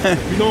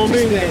 You know what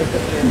I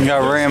mean? You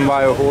got ran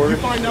by a horse. You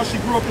find out she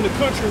grew up in the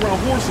country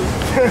around horses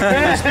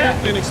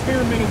and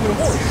experimented with a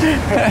horse. You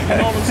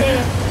know what I'm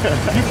saying?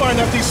 You find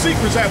out these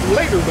secrets happen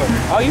later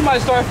though. Oh, you might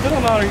start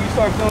feeling on her. You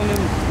start feeling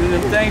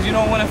them things you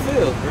don't want to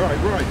feel.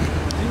 Right.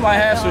 You might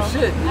have some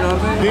shit. You know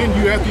what I'm saying?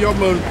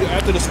 Then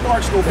after the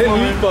sparks go flying.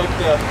 Then you fucked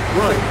up.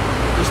 Right.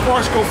 The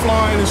sparks go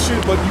flying and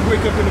shit, but you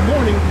wake up in the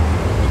morning.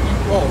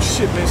 Oh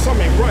shit, man,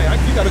 something ain't right.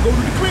 You gotta go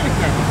to the clinic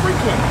now, the free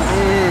clinic.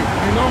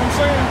 You know what I'm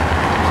saying?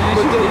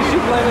 She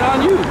blame it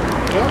on you.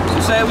 Yep. She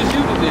say it was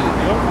you that did it.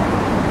 Yep.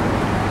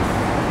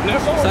 And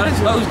that's all. So that's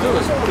supposed to do it.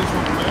 That's all this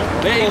one, man.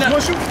 Man, Because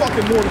once you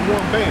fucking more than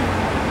one band,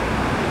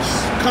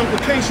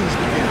 complications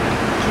begin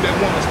to that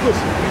woman's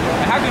pussy. You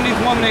know? And how can these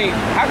women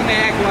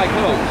act like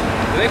hoes?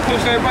 They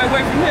pushed everybody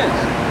away from this.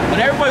 When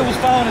everybody was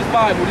following this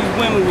Bible, these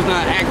women was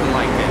not acting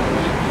like that.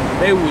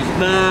 They was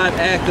not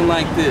acting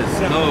like this.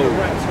 No.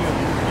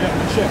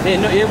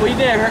 When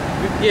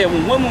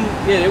women,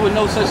 there was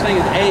no such thing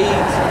as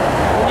AIDS.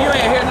 You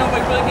ain't hear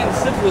nobody really getting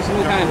syphilis and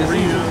all kind of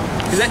diseases.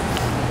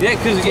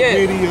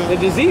 The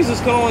diseases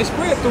can only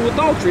spread through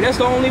adultery. That's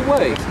the only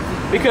way.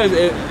 Because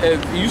if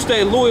you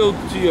stay loyal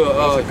to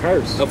your,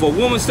 if a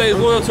woman stays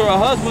loyal to her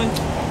husband,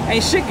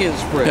 ain't shit getting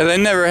spread. Yeah, they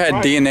never had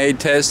DNA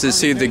tests to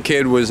see if the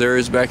kid was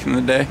theirs back in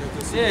the day.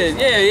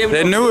 Yeah.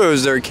 They knew it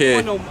was their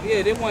kid.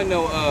 There wasn't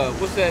no,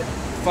 what's that?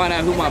 Find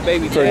out who my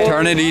baby dad is.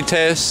 Paternity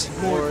tests.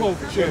 It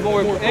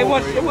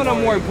wasn't no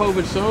more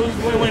Povich, so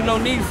there wasn't no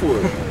need for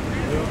it.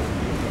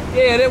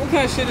 Yeah, what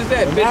kind of shit is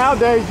that, bitch?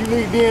 Nowadays you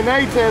need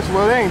DNA tests.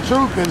 Well, it ain't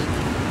true because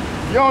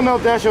you don't know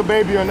if that's your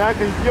baby or not.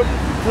 Because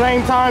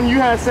same time you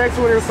had sex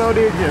with her, so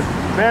did your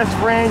best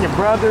friend, your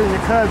brother, and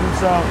your cousin.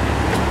 So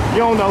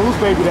you don't know whose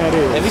baby that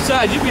is. And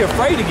besides, you'd be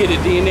afraid to get a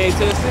DNA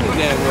test any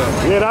damn well.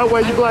 Yeah, that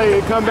way you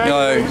play, come back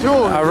and it's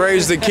yours. I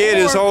raised the kid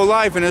his whole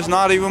life and it's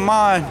not even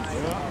mine.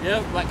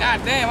 Yep, like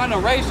goddamn, I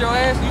done raised your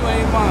ass, you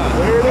ain't mine.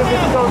 Well, here it is,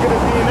 if you don't get a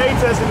DNA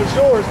test and it's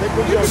yours, they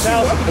put you on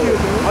child support.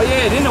 Oh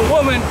yeah, then the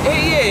woman,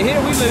 here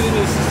we live in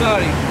this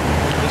society.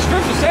 The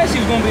scripture said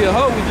she was gonna be a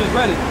hoe, we just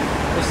read it.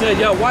 It said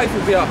your wife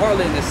will be a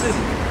harlot in the city.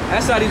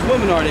 That's how these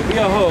women are, they be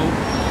a hoe,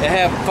 they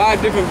have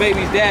 5 different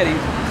babies' daddies,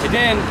 and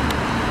then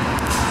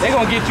they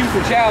gonna get you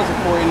for child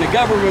support, and the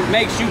government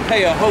makes you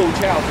pay a hoe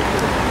child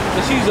support.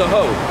 So she's a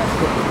hoe.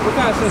 What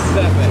kind of sense is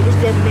that, man? So this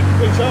government can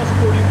pay child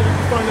support even if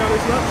you find out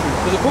it's not true.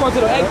 Because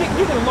according to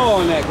get the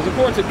law on that, because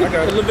according to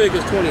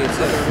Leviticus 20 it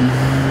says.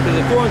 Because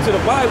according to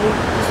the Bible,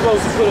 you're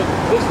supposed to put a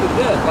bitch to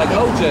death, like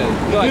OJ.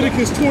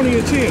 Leviticus 20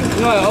 and 10.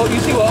 You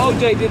see what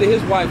OJ did to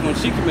his wife when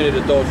she committed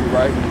adultery,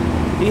 right?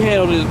 He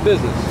handled his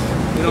business.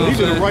 You know what I'm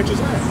saying? He's a righteous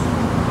ass.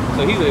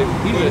 So he's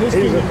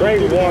a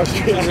great wash.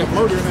 He's a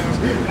murdering ass.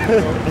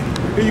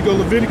 Here you go,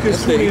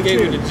 Leviticus 20 and 10. He gave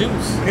her the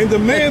juice. And the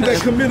man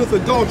that committeth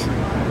adultery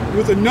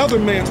with another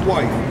man's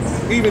wife,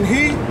 even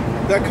he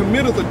that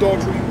committeth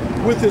adultery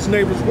with his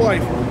neighbor's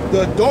wife,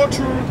 the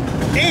adulterer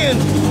and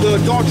the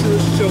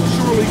adulteress shall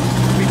surely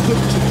be put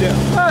to death.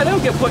 They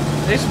don't get put.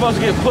 They're supposed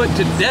to get put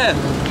to death,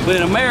 but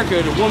in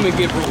America, the woman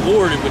get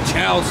rewarded with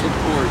child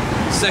support,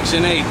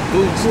 Section 8,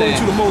 food According stamps.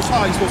 to the Most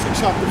High, you're supposed to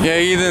chop the. Yeah,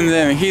 even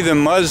them heathen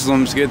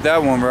Muslims get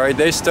that one right.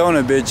 They stone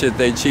a bitch if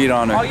they cheat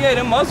on her. Oh yeah,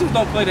 them Muslims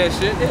don't play that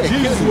shit.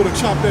 Jesus would have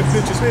chopped that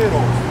bitch's head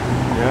off.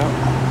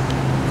 Yeah.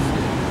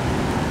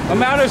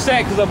 I'm out there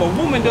saying because if a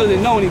woman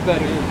doesn't know any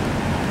better.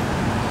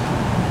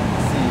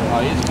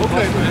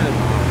 Okay, man.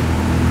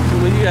 So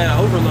when you got an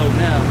overload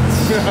now.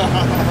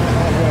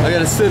 I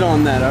gotta sit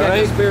on that, all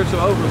right? Spiritual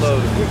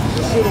overload.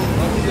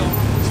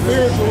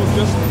 Spiritual is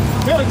just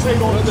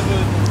meditate on it.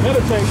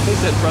 Meditate. He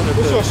said brother.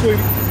 What's up,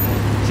 sweetie?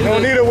 You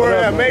don't need to wear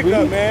that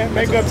makeup, man.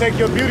 Makeup take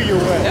your beauty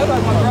away. That's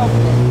like my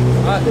girlfriend.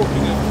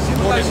 She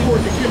look like she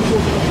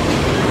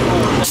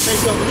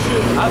Makeup and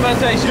shit. I was about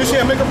to say she. Did she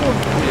have makeup on?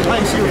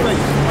 I ain't see her face.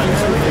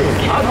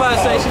 I was about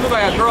to say she looked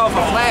like a girl off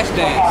a flash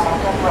dance.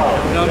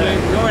 You know what I mean?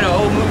 Remember in an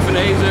old movie from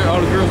the 80s, all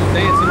the girls were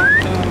dancing all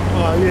the time?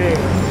 Oh, yeah.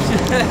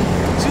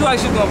 She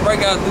like she's gonna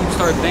break out and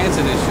start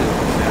dancing and shit.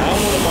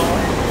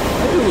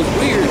 That dude was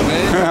weird,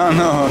 man. I don't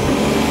know.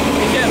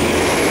 He kept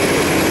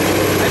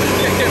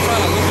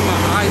trying to look in my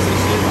eyes and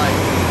shit,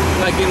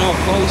 like getting all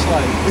close,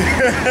 like.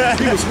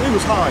 he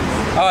was high.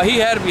 Oh,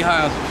 he had to be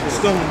high on some shit.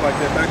 Stumbling like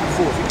that back and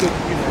forth. He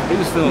couldn't, you know. He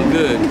was feeling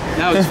good.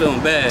 Now he's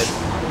feeling bad.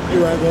 You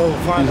gotta go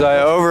find He's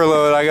like,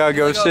 overload, I gotta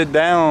go sit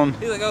down.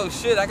 He's like, oh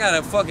shit, I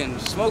gotta fucking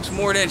smoke some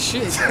more of that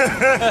shit. He's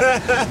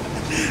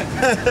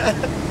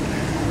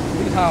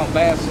high on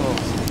bath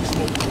salts.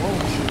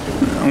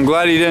 I'm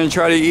glad he didn't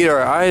try to eat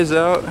our eyes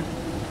out.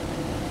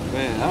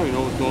 Man, I don't even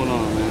know what's going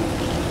on, man.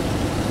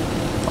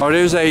 Oh,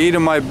 there's that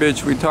Edomite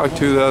bitch we talked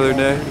to the other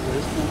day.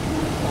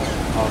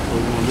 Oh, so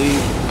we're gonna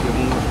leave.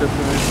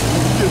 scripture in.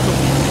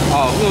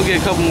 Oh, we're gonna get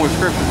a couple more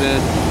scriptures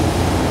in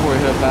before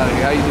we head up out of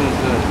here. How you doing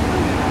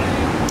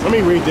today? Let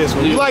me read this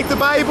one. You like the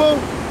Bible?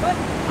 What?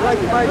 I'm late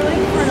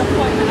for an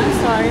appointment. I'm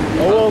sorry.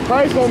 Oh, well,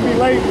 Christ's gonna be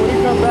late. When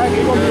he comes back,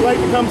 he's gonna be late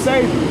to come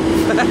save you.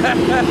 He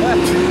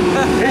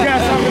got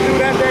something to do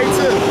that day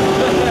too.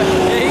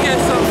 Yeah, he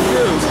got something to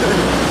do.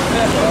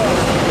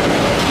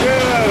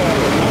 Yeah.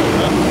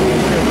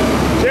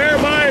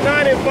 Jeremiah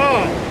 9 and 5.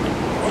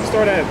 I'll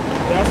start at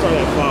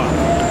 5.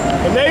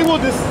 And they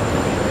will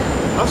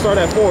I'll start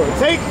at 4.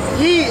 Take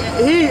ye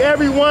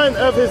every one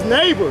of his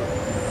neighbor,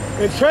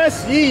 and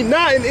trust ye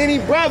not in any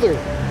brother.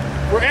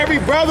 For every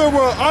brother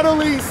will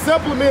utterly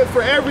supplement,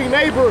 for every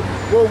neighbor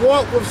will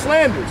walk with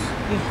slanders.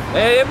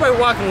 Hey, everybody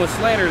walking with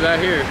slanders out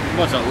here. A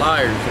bunch of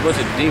liars, a bunch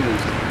of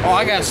demons. Oh,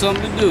 I got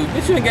something to do.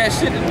 Bitch, you ain't got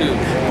shit to do.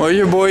 What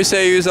your boy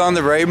say he was on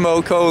the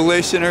Rainbow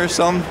Coalition or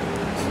something?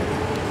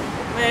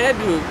 Man, that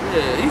dude,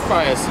 yeah, he's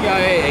probably a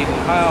CIA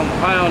agent,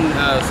 high on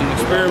some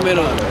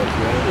experimental.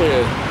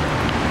 Yeah.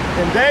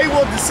 And they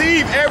will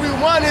deceive every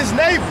one his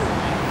neighbor,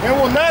 and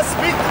will not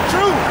speak the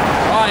truth.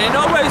 Oh, and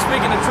nobody's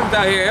speaking the truth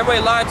out here. Everybody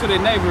lied to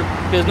their neighbor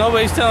because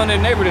nobody's telling their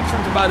neighbor the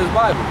truth about his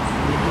Bible.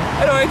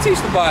 They don't even teach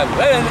the Bible.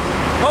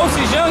 Most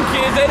of these young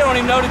kids, they don't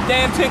even know the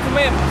damn 10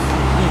 Commandments.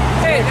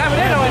 Hey, I mean,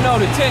 they don't even know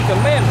the 10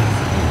 Commandments.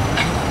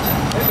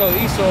 There go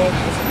Esau.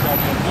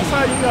 That's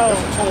how you know.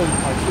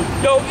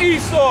 Yo,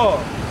 Esau!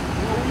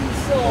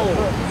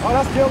 Oh,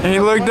 that's guilty. And he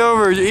looked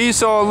over.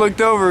 Esau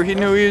looked over. He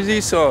knew he was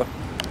Esau.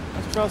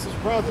 That's Trussell's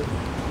brother.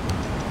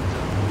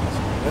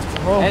 That's the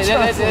wrong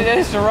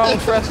That's the wrong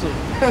trestle.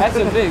 That's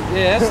a big,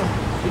 yeah,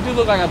 you do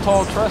look like a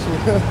tall trestle.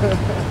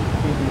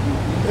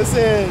 It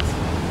says,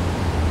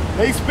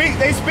 they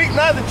speak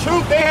not the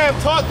truth, they have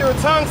taught their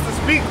tongues to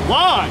speak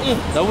lies.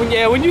 So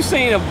when you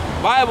saying the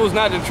Bible's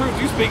not the truth,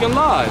 you speaking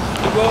lies.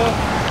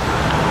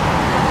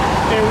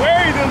 And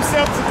weary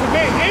themselves to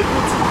commit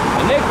iniquity.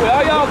 Iniquity,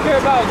 all y'all care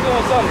about is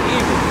doing something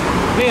evil.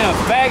 Being a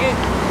faggot,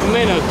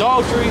 committing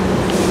adultery,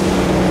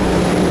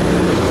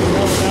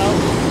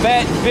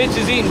 fat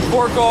bitches eating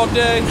pork all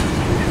day.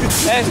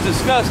 That's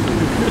disgusting.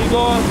 Keep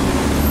going.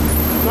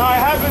 Now I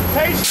have been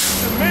patient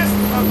in the midst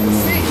of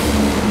deceit.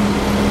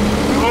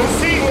 Through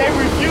deceit they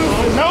refuse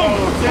to know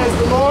me, says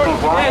the Lord.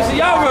 Yeah, so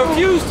y'all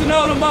refuse to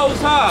know the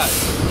Most High.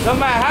 No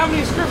matter how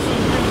many scriptures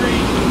you read,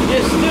 you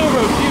still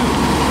refuse.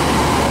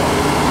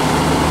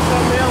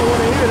 Something they don't want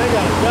to hear, they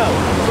gotta go.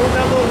 As soon as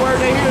that little word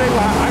they hear, they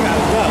go, I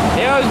gotta go.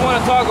 They always want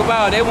to talk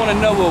about, they want to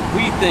know what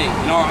we think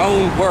in our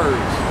own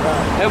words.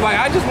 Right. Everybody,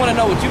 I just want to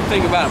know what you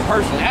think about it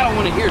personally. I don't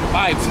want to hear the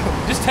Bible.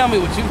 Just tell me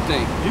what you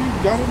think. You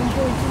got it in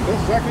place. That's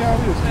exactly how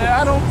it is.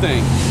 Yeah, I don't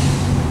think.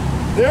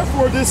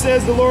 Therefore, this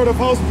says the Lord of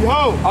hosts,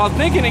 behold. I was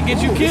thinking it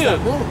get you killed.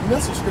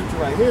 That's a scripture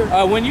right here.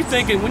 When you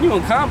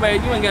in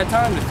combat, you ain't got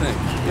time to think.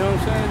 You know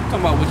what I'm saying? You're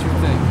talking about what you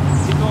think.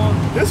 Keep going.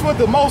 This is what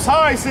the Most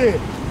High said.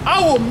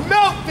 I will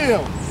melt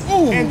them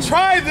and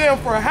try them,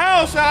 for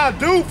how shall I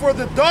do for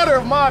the daughter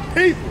of my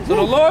people? So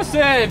the Lord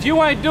said, if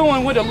you ain't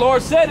doing what the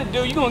Lord said to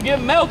do, you're going to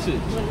get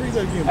melted.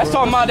 That's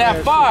talking about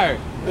that fire.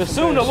 But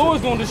soon the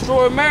Lord's going to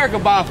destroy America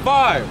by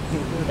fire.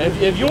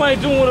 If you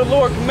ain't doing what the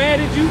Lord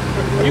commanded you,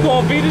 you're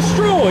going to be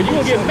destroyed. You're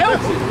going to get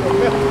melted.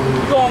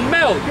 You're going to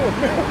melt.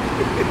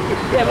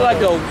 Yeah, but like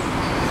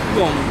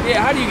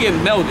how do you get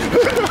melted?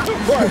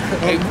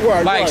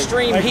 By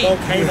extreme heat.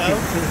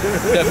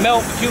 To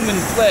melt human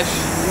flesh.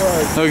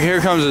 Look,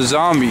 here comes a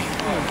zombie.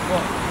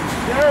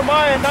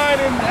 Jeremiah 9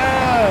 and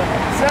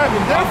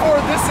 7. Therefore,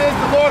 this says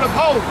the Lord of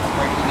hosts.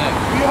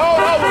 Behold,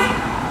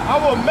 I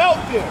will melt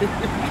them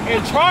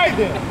and try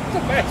them.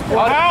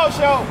 For how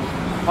shall...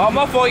 Oh,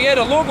 my fault. Yeah,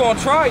 the Lord gonna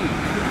try you. You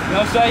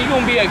know what I'm saying? You're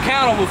gonna be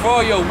accountable for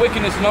all your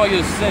wickedness and all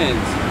your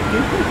sins.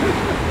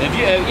 If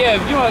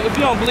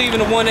you don't believe in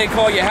the one they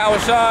call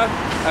Yahushua,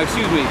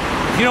 excuse me,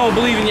 if you don't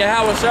believe in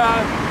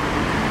Yahushua,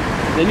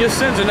 then your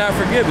sins are not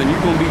forgiven.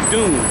 You're gonna be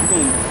doomed.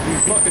 You're gonna be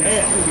fucking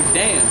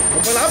damned.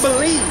 But I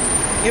believe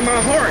in my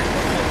heart.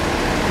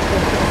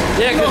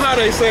 Yeah, You know how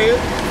they say it.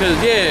 Cause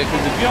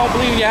if you don't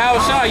believe in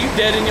Yahushua, you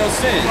dead in your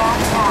sins.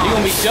 You're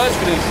gonna be judged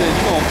for them sins.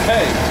 You're gonna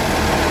pay.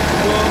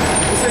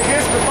 It's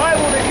against the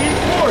Bible to eat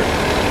pork.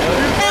 If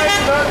you fight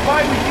the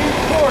Bible to eat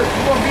pork,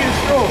 you're gonna be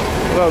destroyed.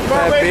 Look, You're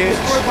fat already bitch.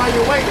 destroyed by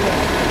your weight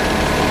limit.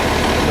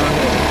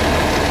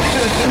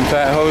 Some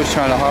fat hoes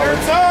trying to holler. Your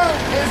tongue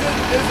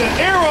is an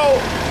arrow.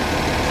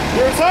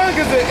 Your tongue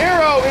is an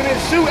arrow and it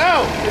shoot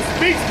out. It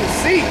speaks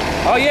deceit.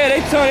 Oh yeah,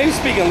 they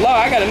speaking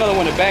lie. I got another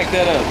one to back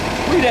that up.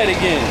 Read that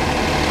again.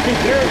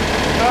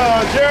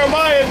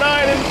 Jeremiah 9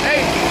 and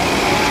 8.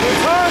 Your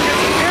tongue is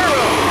an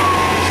arrow.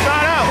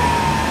 Shot out.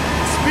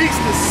 It speaks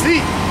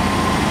deceit.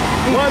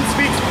 One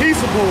speaks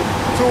peaceable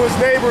to his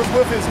neighbors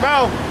with his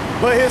mouth,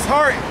 but his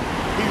heart,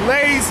 he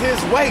lays his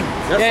waste.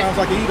 That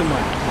sounds like an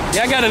Edomite.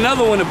 Yeah, I got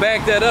another one to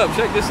back that up.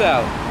 Check this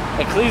out.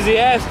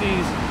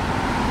 Ecclesiastes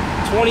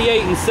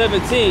 28 and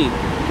 17.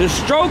 The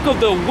stroke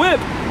of the whip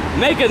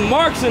maketh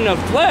marks in the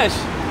flesh,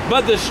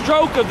 but the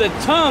stroke of the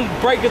tongue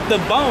breaketh the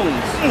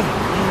bones.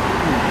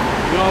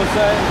 You know what I'm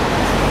saying?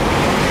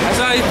 That's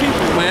how these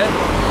people, man.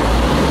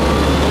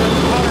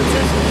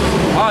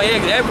 Oh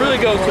that really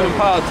goes to the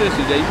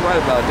politicians. Yeah, you're right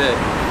about that.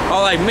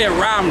 Or like Mitt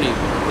Romney,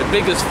 the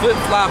biggest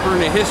flip-flopper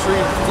in the history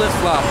of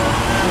flip-floppers.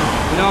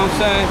 You know what I'm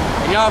saying?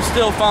 And y'all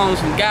still following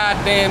some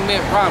goddamn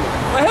Mitt Romney.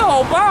 Well,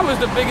 hell, Obama's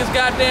the biggest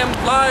goddamn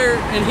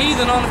liar and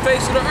heathen on the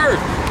face of the earth.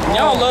 And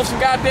y'all love some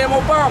goddamn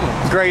Obama.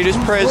 Greatest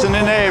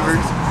president ever.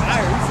 You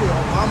see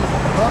Obama's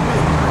a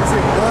puppet. You see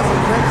guns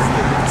and bricks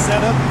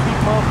set up to keep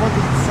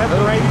motherfuckers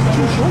separated.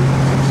 Too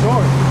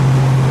short.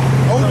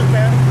 Older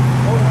cat.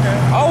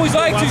 I always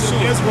like Too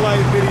Short.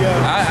 Israelite video.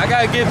 I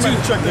gotta get Too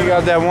Short. You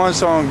got that one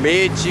song,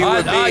 bitch. You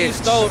a bitch. You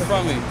stole it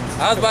from me.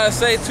 I was about to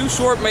say, Too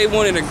Short made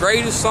one of the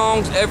greatest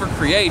songs ever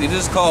created.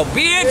 It's called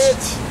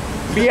Bitch.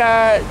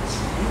 Bitch.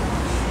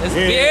 It's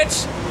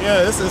Bitch.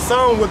 Yeah, it's a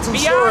song with Too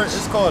Short.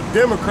 It's called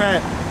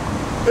Democrat.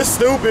 It's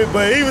stupid,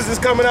 but he was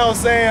just coming out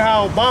saying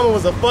how Obama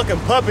was a fucking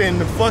puppet and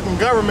the fucking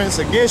government's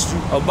against you.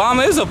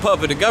 Obama is a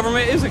puppet. The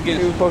government is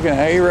against you. Fucking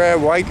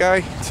Arab white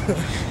guy.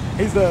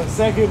 He's the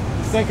second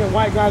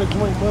white guy to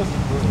join Muslim.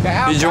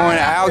 You joined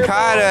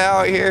Al-Qaeda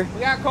out here.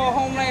 We got to call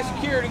Homeland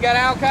Security. Got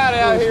Al-Qaeda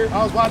out here.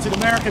 I was watching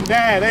American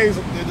Dad.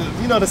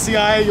 You know the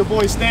CIA, your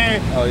boy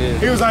Stan. Oh yeah.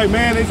 He was like,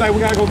 man, he's like, we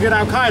gotta go get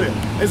Al-Qaeda.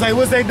 It's like,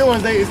 what's they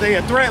doing? Is they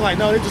a threat? Like,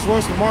 no, they just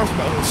roasting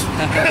marshmallows.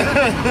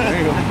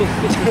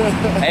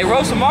 Hey,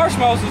 roasting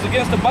marshmallows is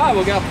against the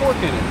Bible. Got pork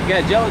in it. You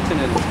got gelatin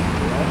in it.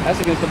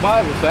 That's against the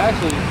Bible. So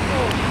actually,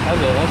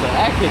 that's an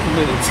act they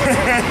committed.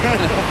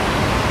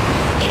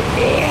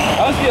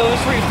 Let's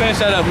finish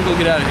that up. We go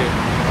get out of here.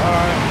 All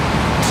right.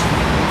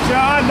 Shall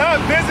I not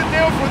visit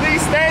them for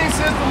these things,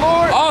 says the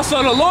Lord?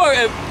 Also, the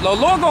Lord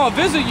gonna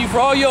visit you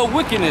for all your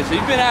wickedness.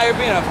 You've been out here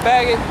being a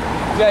faggot.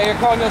 You out here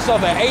calling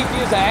yourself an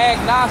atheist, an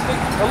agnostic.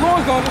 The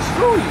Lord's gonna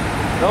destroy you.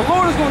 The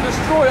Lord is gonna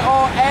destroy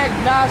all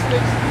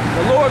agnostics.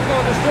 The Lord is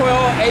gonna destroy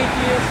all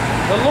atheists.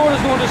 The Lord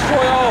is gonna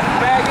destroy all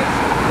faggots.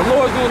 The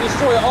Lord is gonna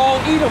destroy all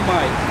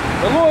Edomites.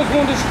 The Lord is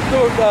gonna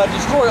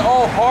destroy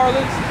all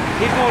harlots.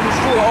 He's going to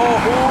destroy all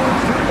whores.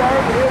 2/3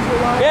 of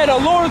Israel. Yeah, the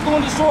Lord is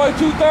going to destroy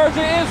 2/3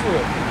 of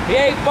Israel. He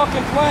ain't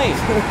fucking playing.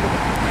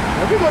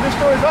 If he's going to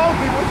destroy his own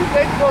people, what you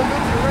think he's going to do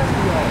to the rest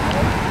of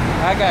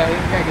y'all? I gotta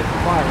get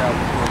the fire out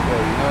before I go,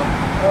 you know?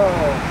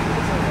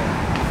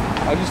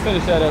 I just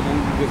finished that up and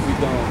we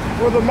done.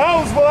 For the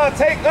mountains will I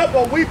take up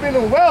a weeping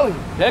and wailing.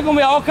 There's going to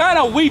be all kind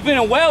of weeping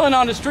and wailing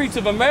on the streets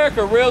of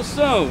America real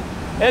soon.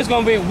 There's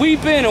going to be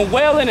weeping and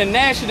wailing and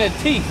gnashing of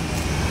teeth.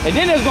 And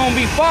then there's going to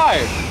be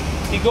fire.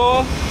 Keep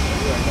going.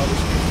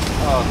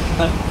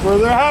 For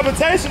their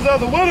habitations of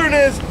the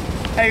wilderness,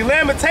 a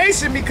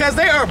lamentation because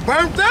they are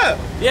burnt up.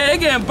 Yeah, they're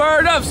getting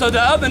burned up, so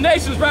the other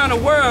nations around the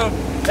world,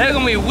 they're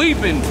gonna be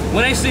weeping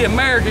when they see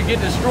America get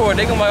destroyed.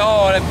 They're gonna be like,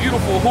 oh, that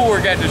beautiful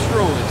whore got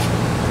destroyed.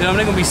 You know,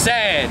 they're gonna be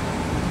sad.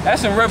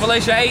 That's in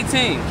Revelation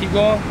 18. Keep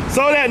going.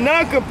 So that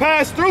none can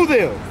pass through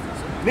them,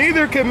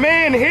 neither can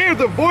man hear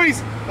the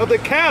voice of the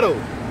cattle.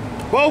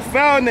 Both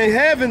found in the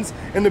heavens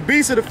and the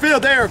beasts of the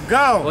field, they are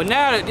gone. Well,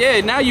 now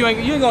you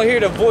ain't gonna hear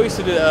the voice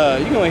of the,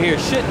 you ain't gonna hear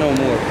shit no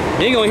more.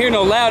 You ain't gonna hear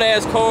no loud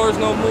ass cars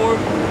no more.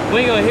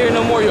 We ain't gonna hear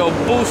no more your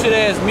bullshit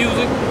ass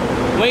music.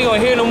 We ain't gonna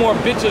hear no more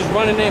bitches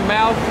running their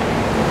mouth.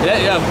 She's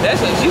a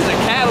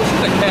cattle,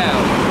 she's a cow.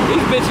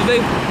 These bitches,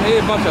 they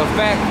a bunch of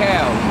fat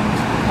cows.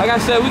 Like I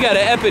said, we got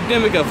an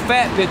epidemic of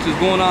fat bitches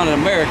going on in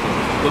America.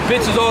 But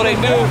bitches, all they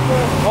do,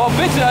 all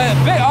bitch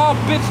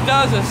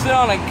does is sit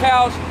on a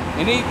couch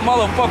and eat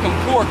motherfucking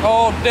pork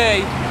all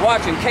day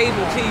watching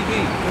cable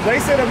TV. They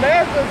said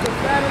America is the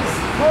fattest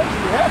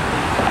country ever.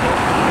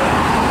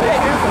 It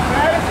is the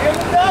fattest in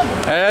the dozen.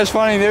 Hey, that's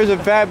funny, there's a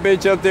fat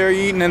bitch up there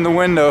eating in the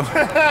window.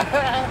 Hey,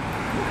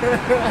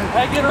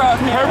 get her out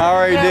here. I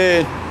already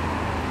did.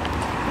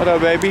 What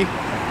up, baby?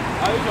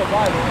 I'll use your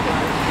Bible.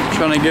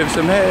 Trying to give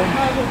some head.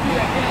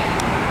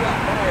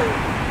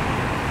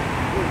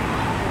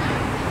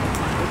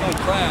 We're gonna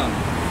clown.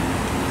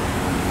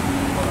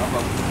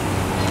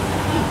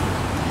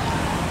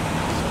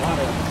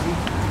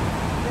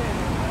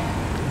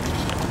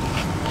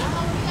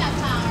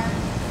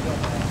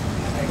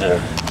 Yeah.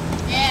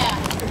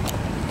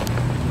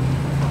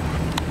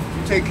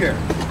 You take care.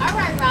 All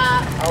right,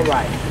 Rob. All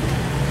right.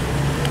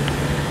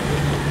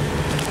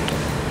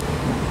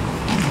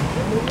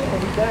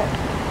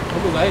 He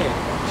look like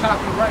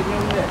chopping right in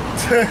your neck.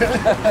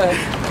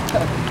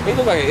 He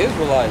look like an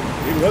Israelite.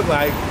 He look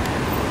like.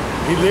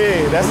 He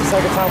did. That's the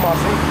second time I've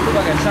seen him. He look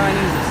like a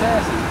Chinese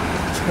assassin.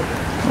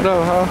 What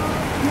up, huh?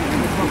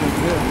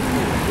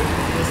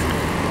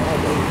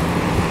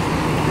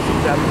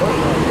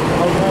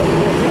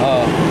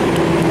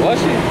 Was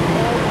she?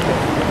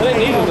 They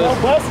needed No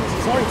this. buses.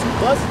 It's only 2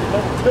 buses.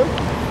 Number 2.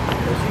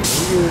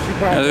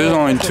 Yeah, there's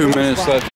only 2 minutes left.